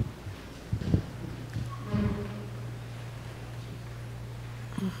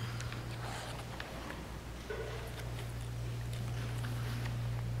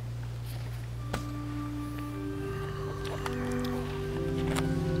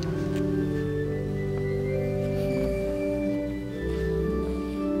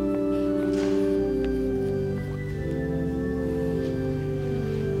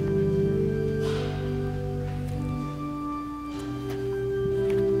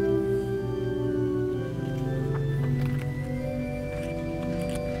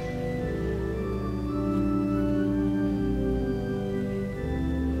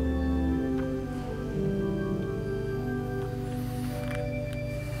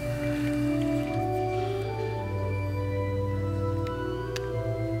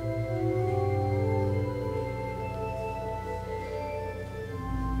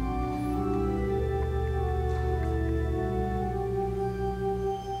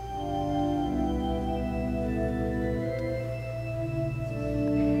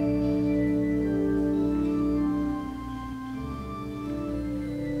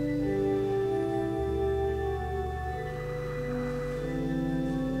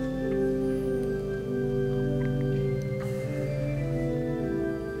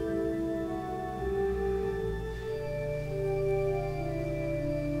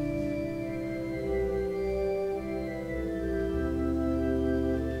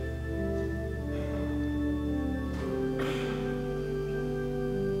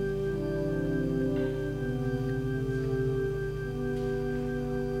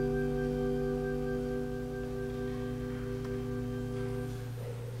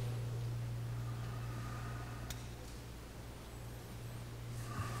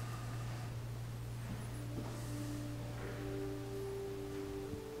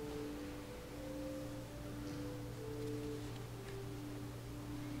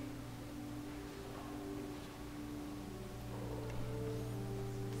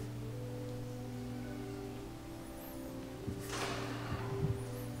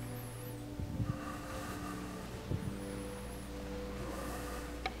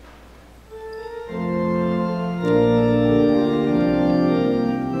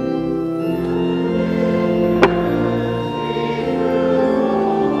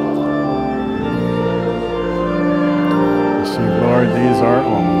 are these our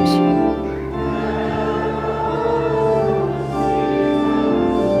alms.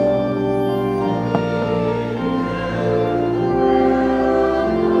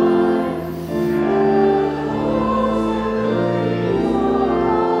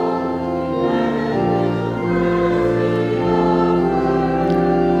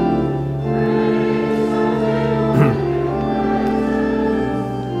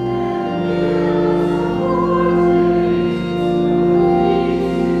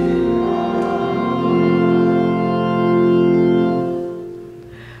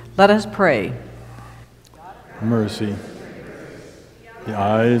 Let us pray. Mercy. The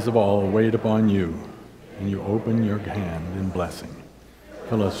eyes of all wait upon you, and you open your hand in blessing.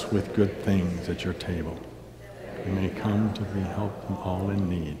 Fill us with good things at your table. We may come to be helped in all in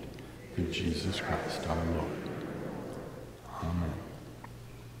need. Through Jesus Christ our Lord. Amen.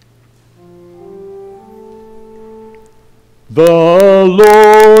 The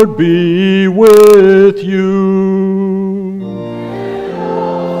Lord be with you.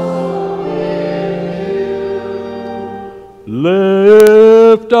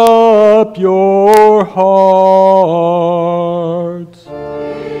 Lift up your hearts.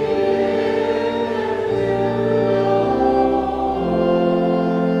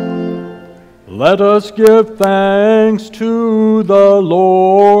 Let us give thanks to the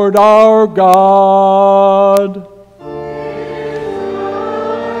Lord our God.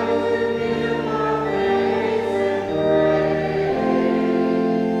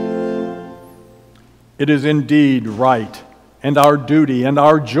 It is indeed right and our duty and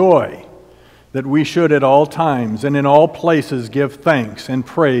our joy that we should at all times and in all places give thanks and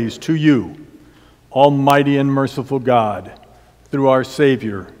praise to you, Almighty and merciful God, through our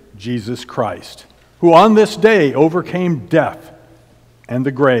Savior, Jesus Christ, who on this day overcame death and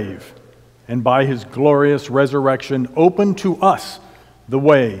the grave, and by his glorious resurrection opened to us the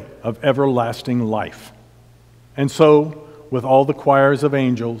way of everlasting life. And so, with all the choirs of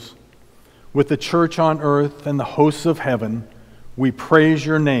angels, with the church on earth and the hosts of heaven, we praise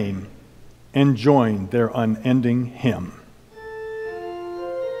your name and join their unending hymn.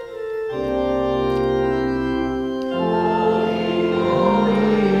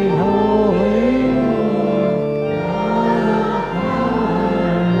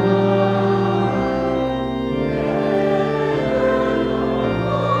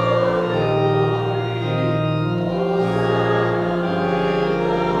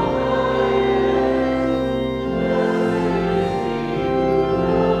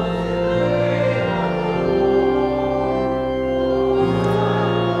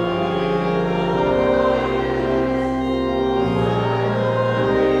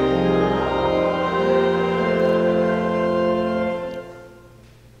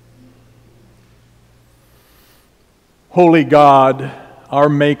 Holy God, our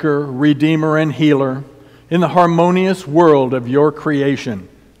Maker, Redeemer, and Healer, in the harmonious world of your creation,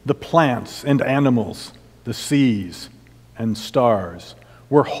 the plants and animals, the seas and stars,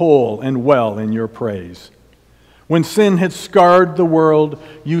 were whole and well in your praise. When sin had scarred the world,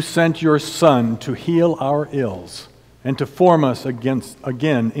 you sent your Son to heal our ills and to form us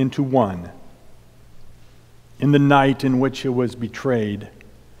again into one. In the night in which he was betrayed,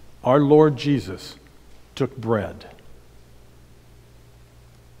 our Lord Jesus took bread.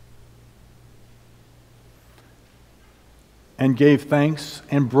 And gave thanks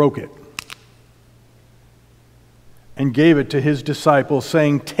and broke it, and gave it to his disciples,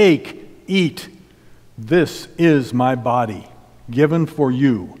 saying, "Take, eat, this is my body, given for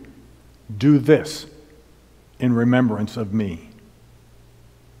you. Do this in remembrance of me."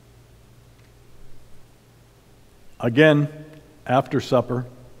 Again, after supper,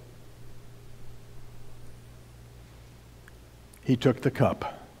 he took the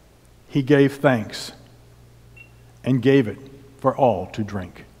cup. He gave thanks and gave it for all to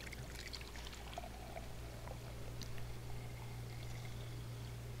drink.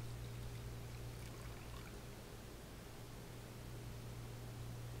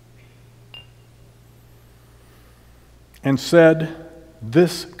 And said,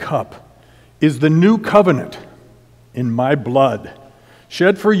 "This cup is the new covenant in my blood,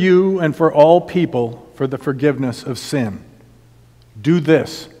 shed for you and for all people for the forgiveness of sin. Do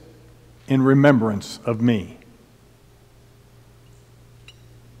this in remembrance of me."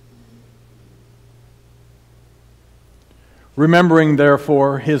 Remembering,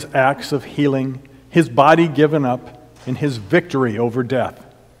 therefore, his acts of healing, his body given up, and his victory over death,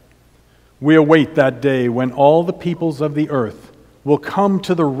 we await that day when all the peoples of the earth will come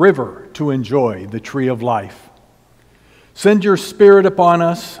to the river to enjoy the tree of life. Send your Spirit upon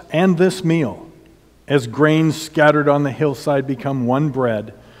us and this meal, As grains scattered on the hillside become one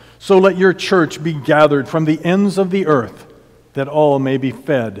bread, so let your church be gathered from the ends of the earth, that all may be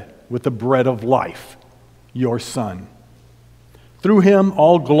fed with the bread of life, your Son. Through him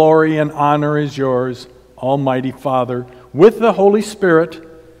all glory and honor is yours, Almighty Father, with the Holy Spirit,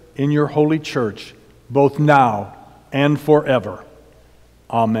 in your holy church, both now and forever.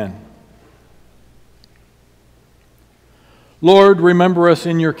 Amen. Lord, remember us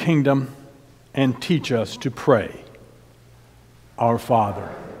in your kingdom and teach us to pray. Our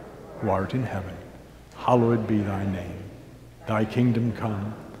Father, who art in heaven, hallowed be thy name. Thy kingdom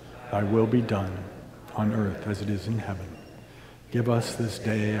come, thy will be done, on earth as it is in heaven. Give us this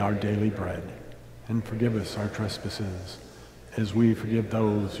day our daily bread, and forgive us our trespasses, as we forgive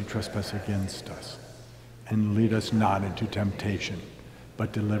those who trespass against us. And lead us not into temptation,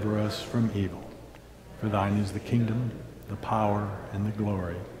 but deliver us from evil. For thine is the kingdom, the power, and the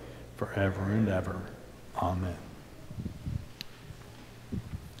glory, forever and ever. Amen.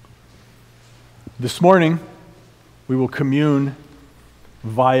 This morning, we will commune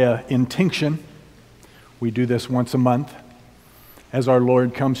via intinction. We do this once a month. As our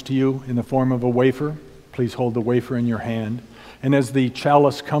Lord comes to you in the form of a wafer, please hold the wafer in your hand. And as the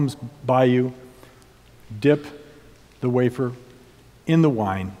chalice comes by you, dip the wafer in the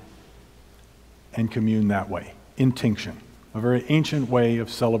wine and commune that way. Intinction, a very ancient way of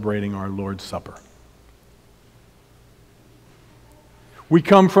celebrating our Lord's Supper. We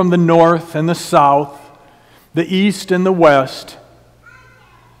come from the north and the south, the east and the west,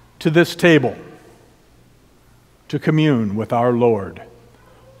 to this table to commune with our Lord.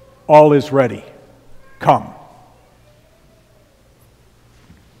 All is ready. Come.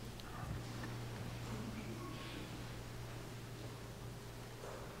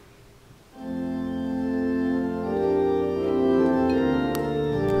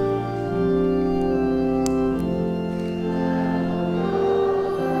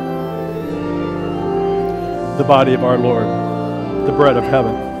 The body of our Lord, the bread of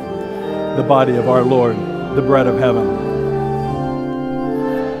heaven. The body of our Lord, the bread of heaven.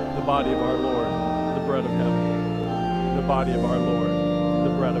 The body of our Lord, the bread of heaven. The body of our Lord,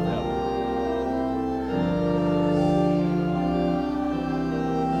 the bread of heaven.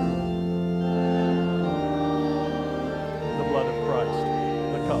 The blood of Christ,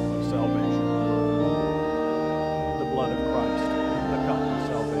 the cup of salvation. The blood of Christ, the cup of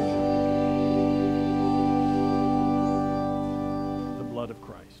salvation. The blood of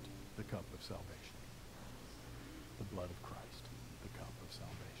Christ, the cup of salvation. The blood of Christ, the cup of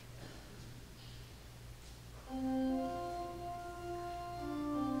salvation.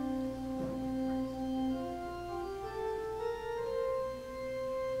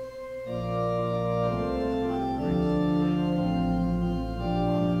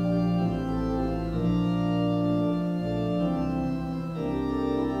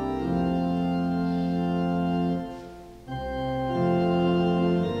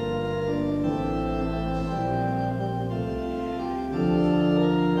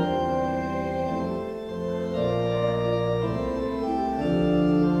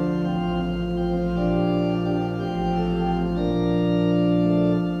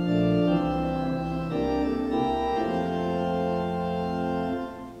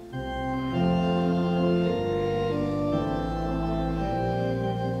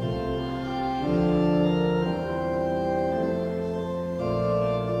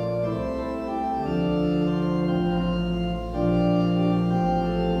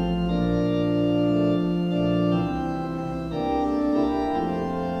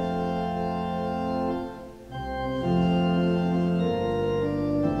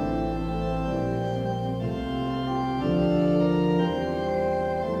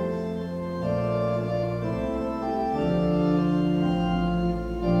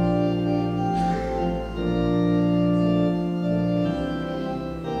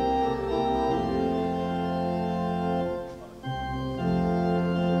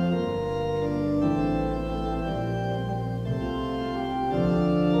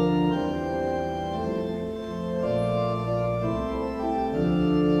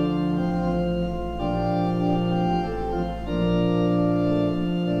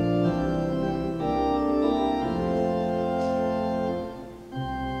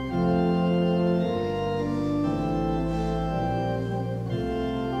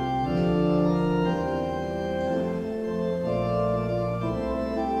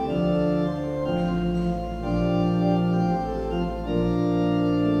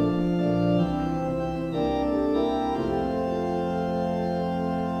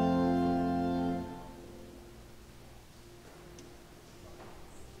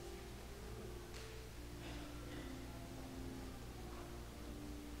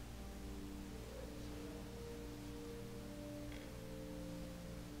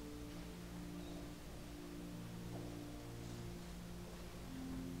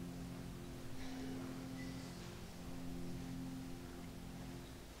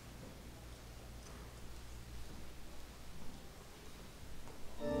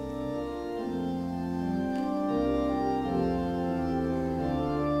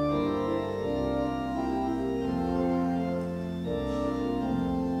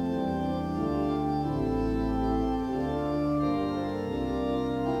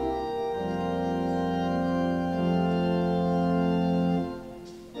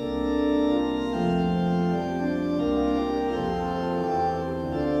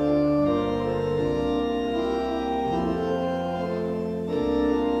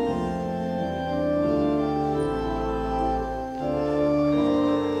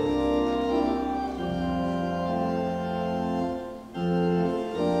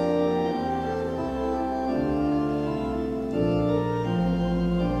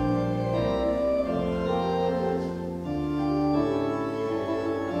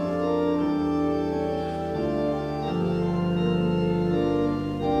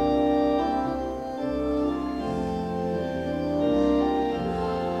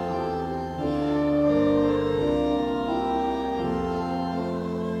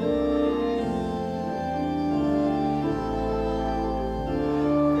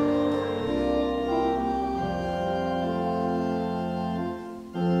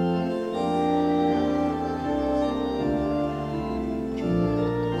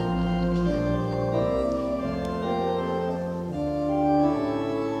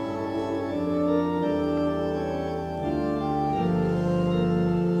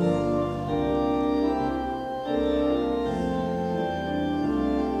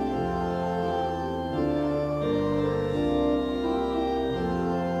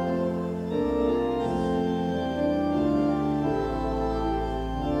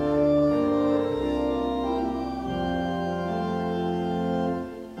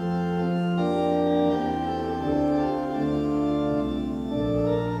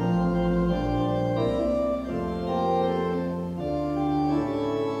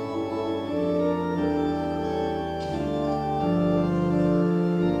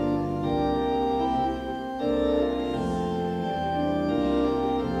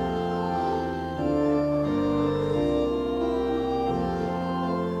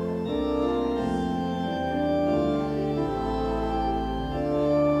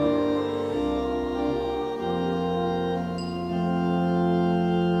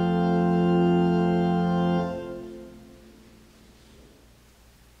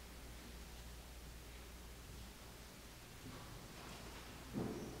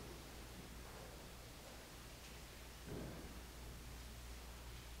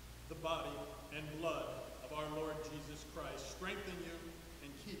 body and blood of our Lord Jesus Christ strengthen you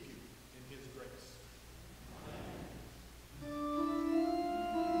and keep you in his grace.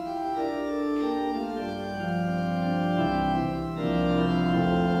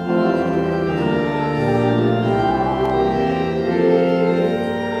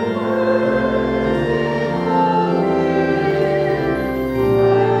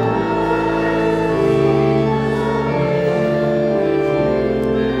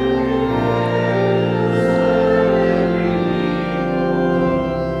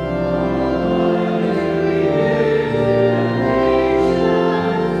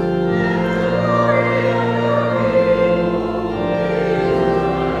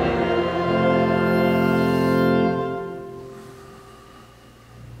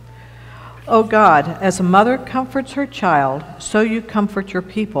 O God, as a mother comforts her child, so you comfort your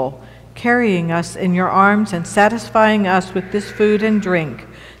people, carrying us in your arms and satisfying us with this food and drink,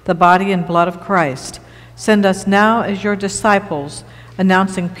 the body and blood of Christ. Send us now as your disciples,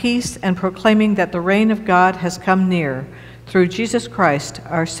 announcing peace and proclaiming that the reign of God has come near, through Jesus Christ,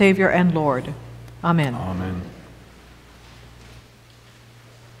 our Savior and Lord. Amen. Amen.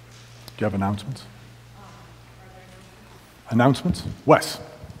 Do you have announcements? Announcements? Wes.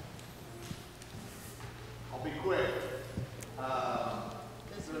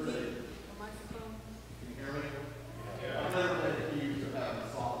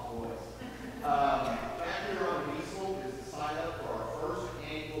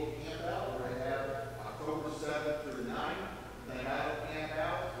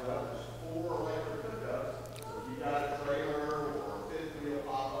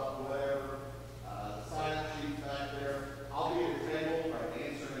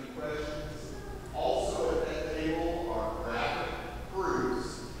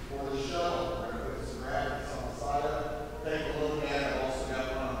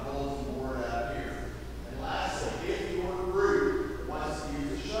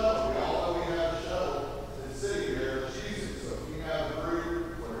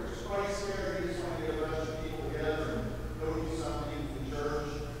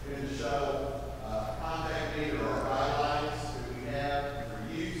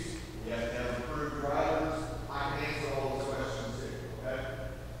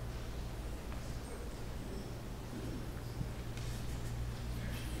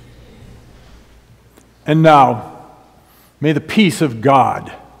 And now, may the peace of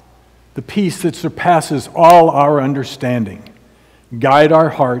God, the peace that surpasses all our understanding, guide our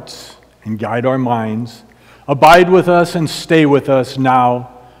hearts and guide our minds, abide with us and stay with us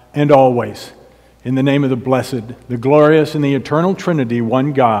now and always. In the name of the blessed, the glorious, and the eternal Trinity,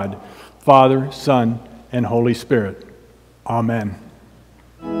 one God, Father, Son, and Holy Spirit. Amen.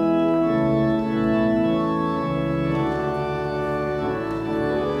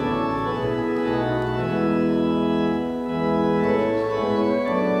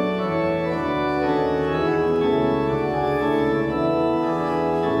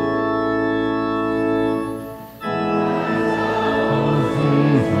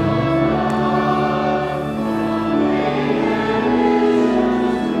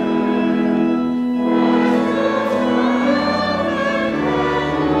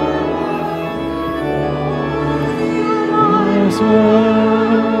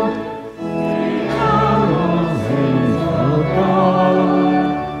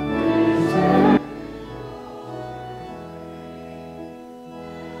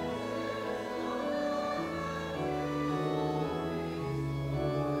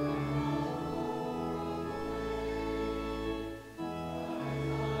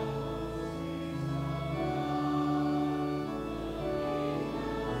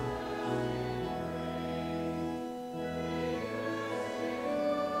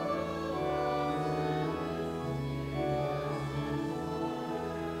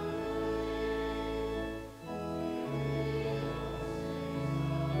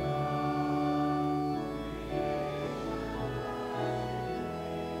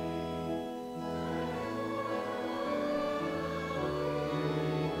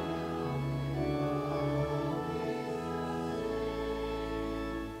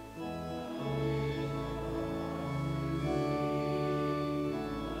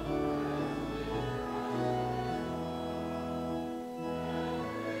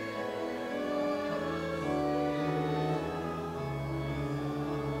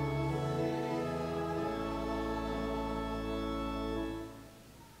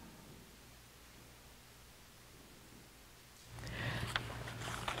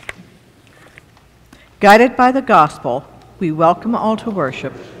 Guided by the gospel, we welcome all to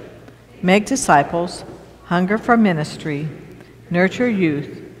worship, make disciples, hunger for ministry, nurture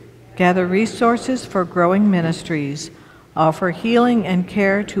youth, gather resources for growing ministries, offer healing and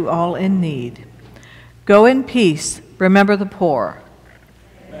care to all in need. Go in peace, remember the poor.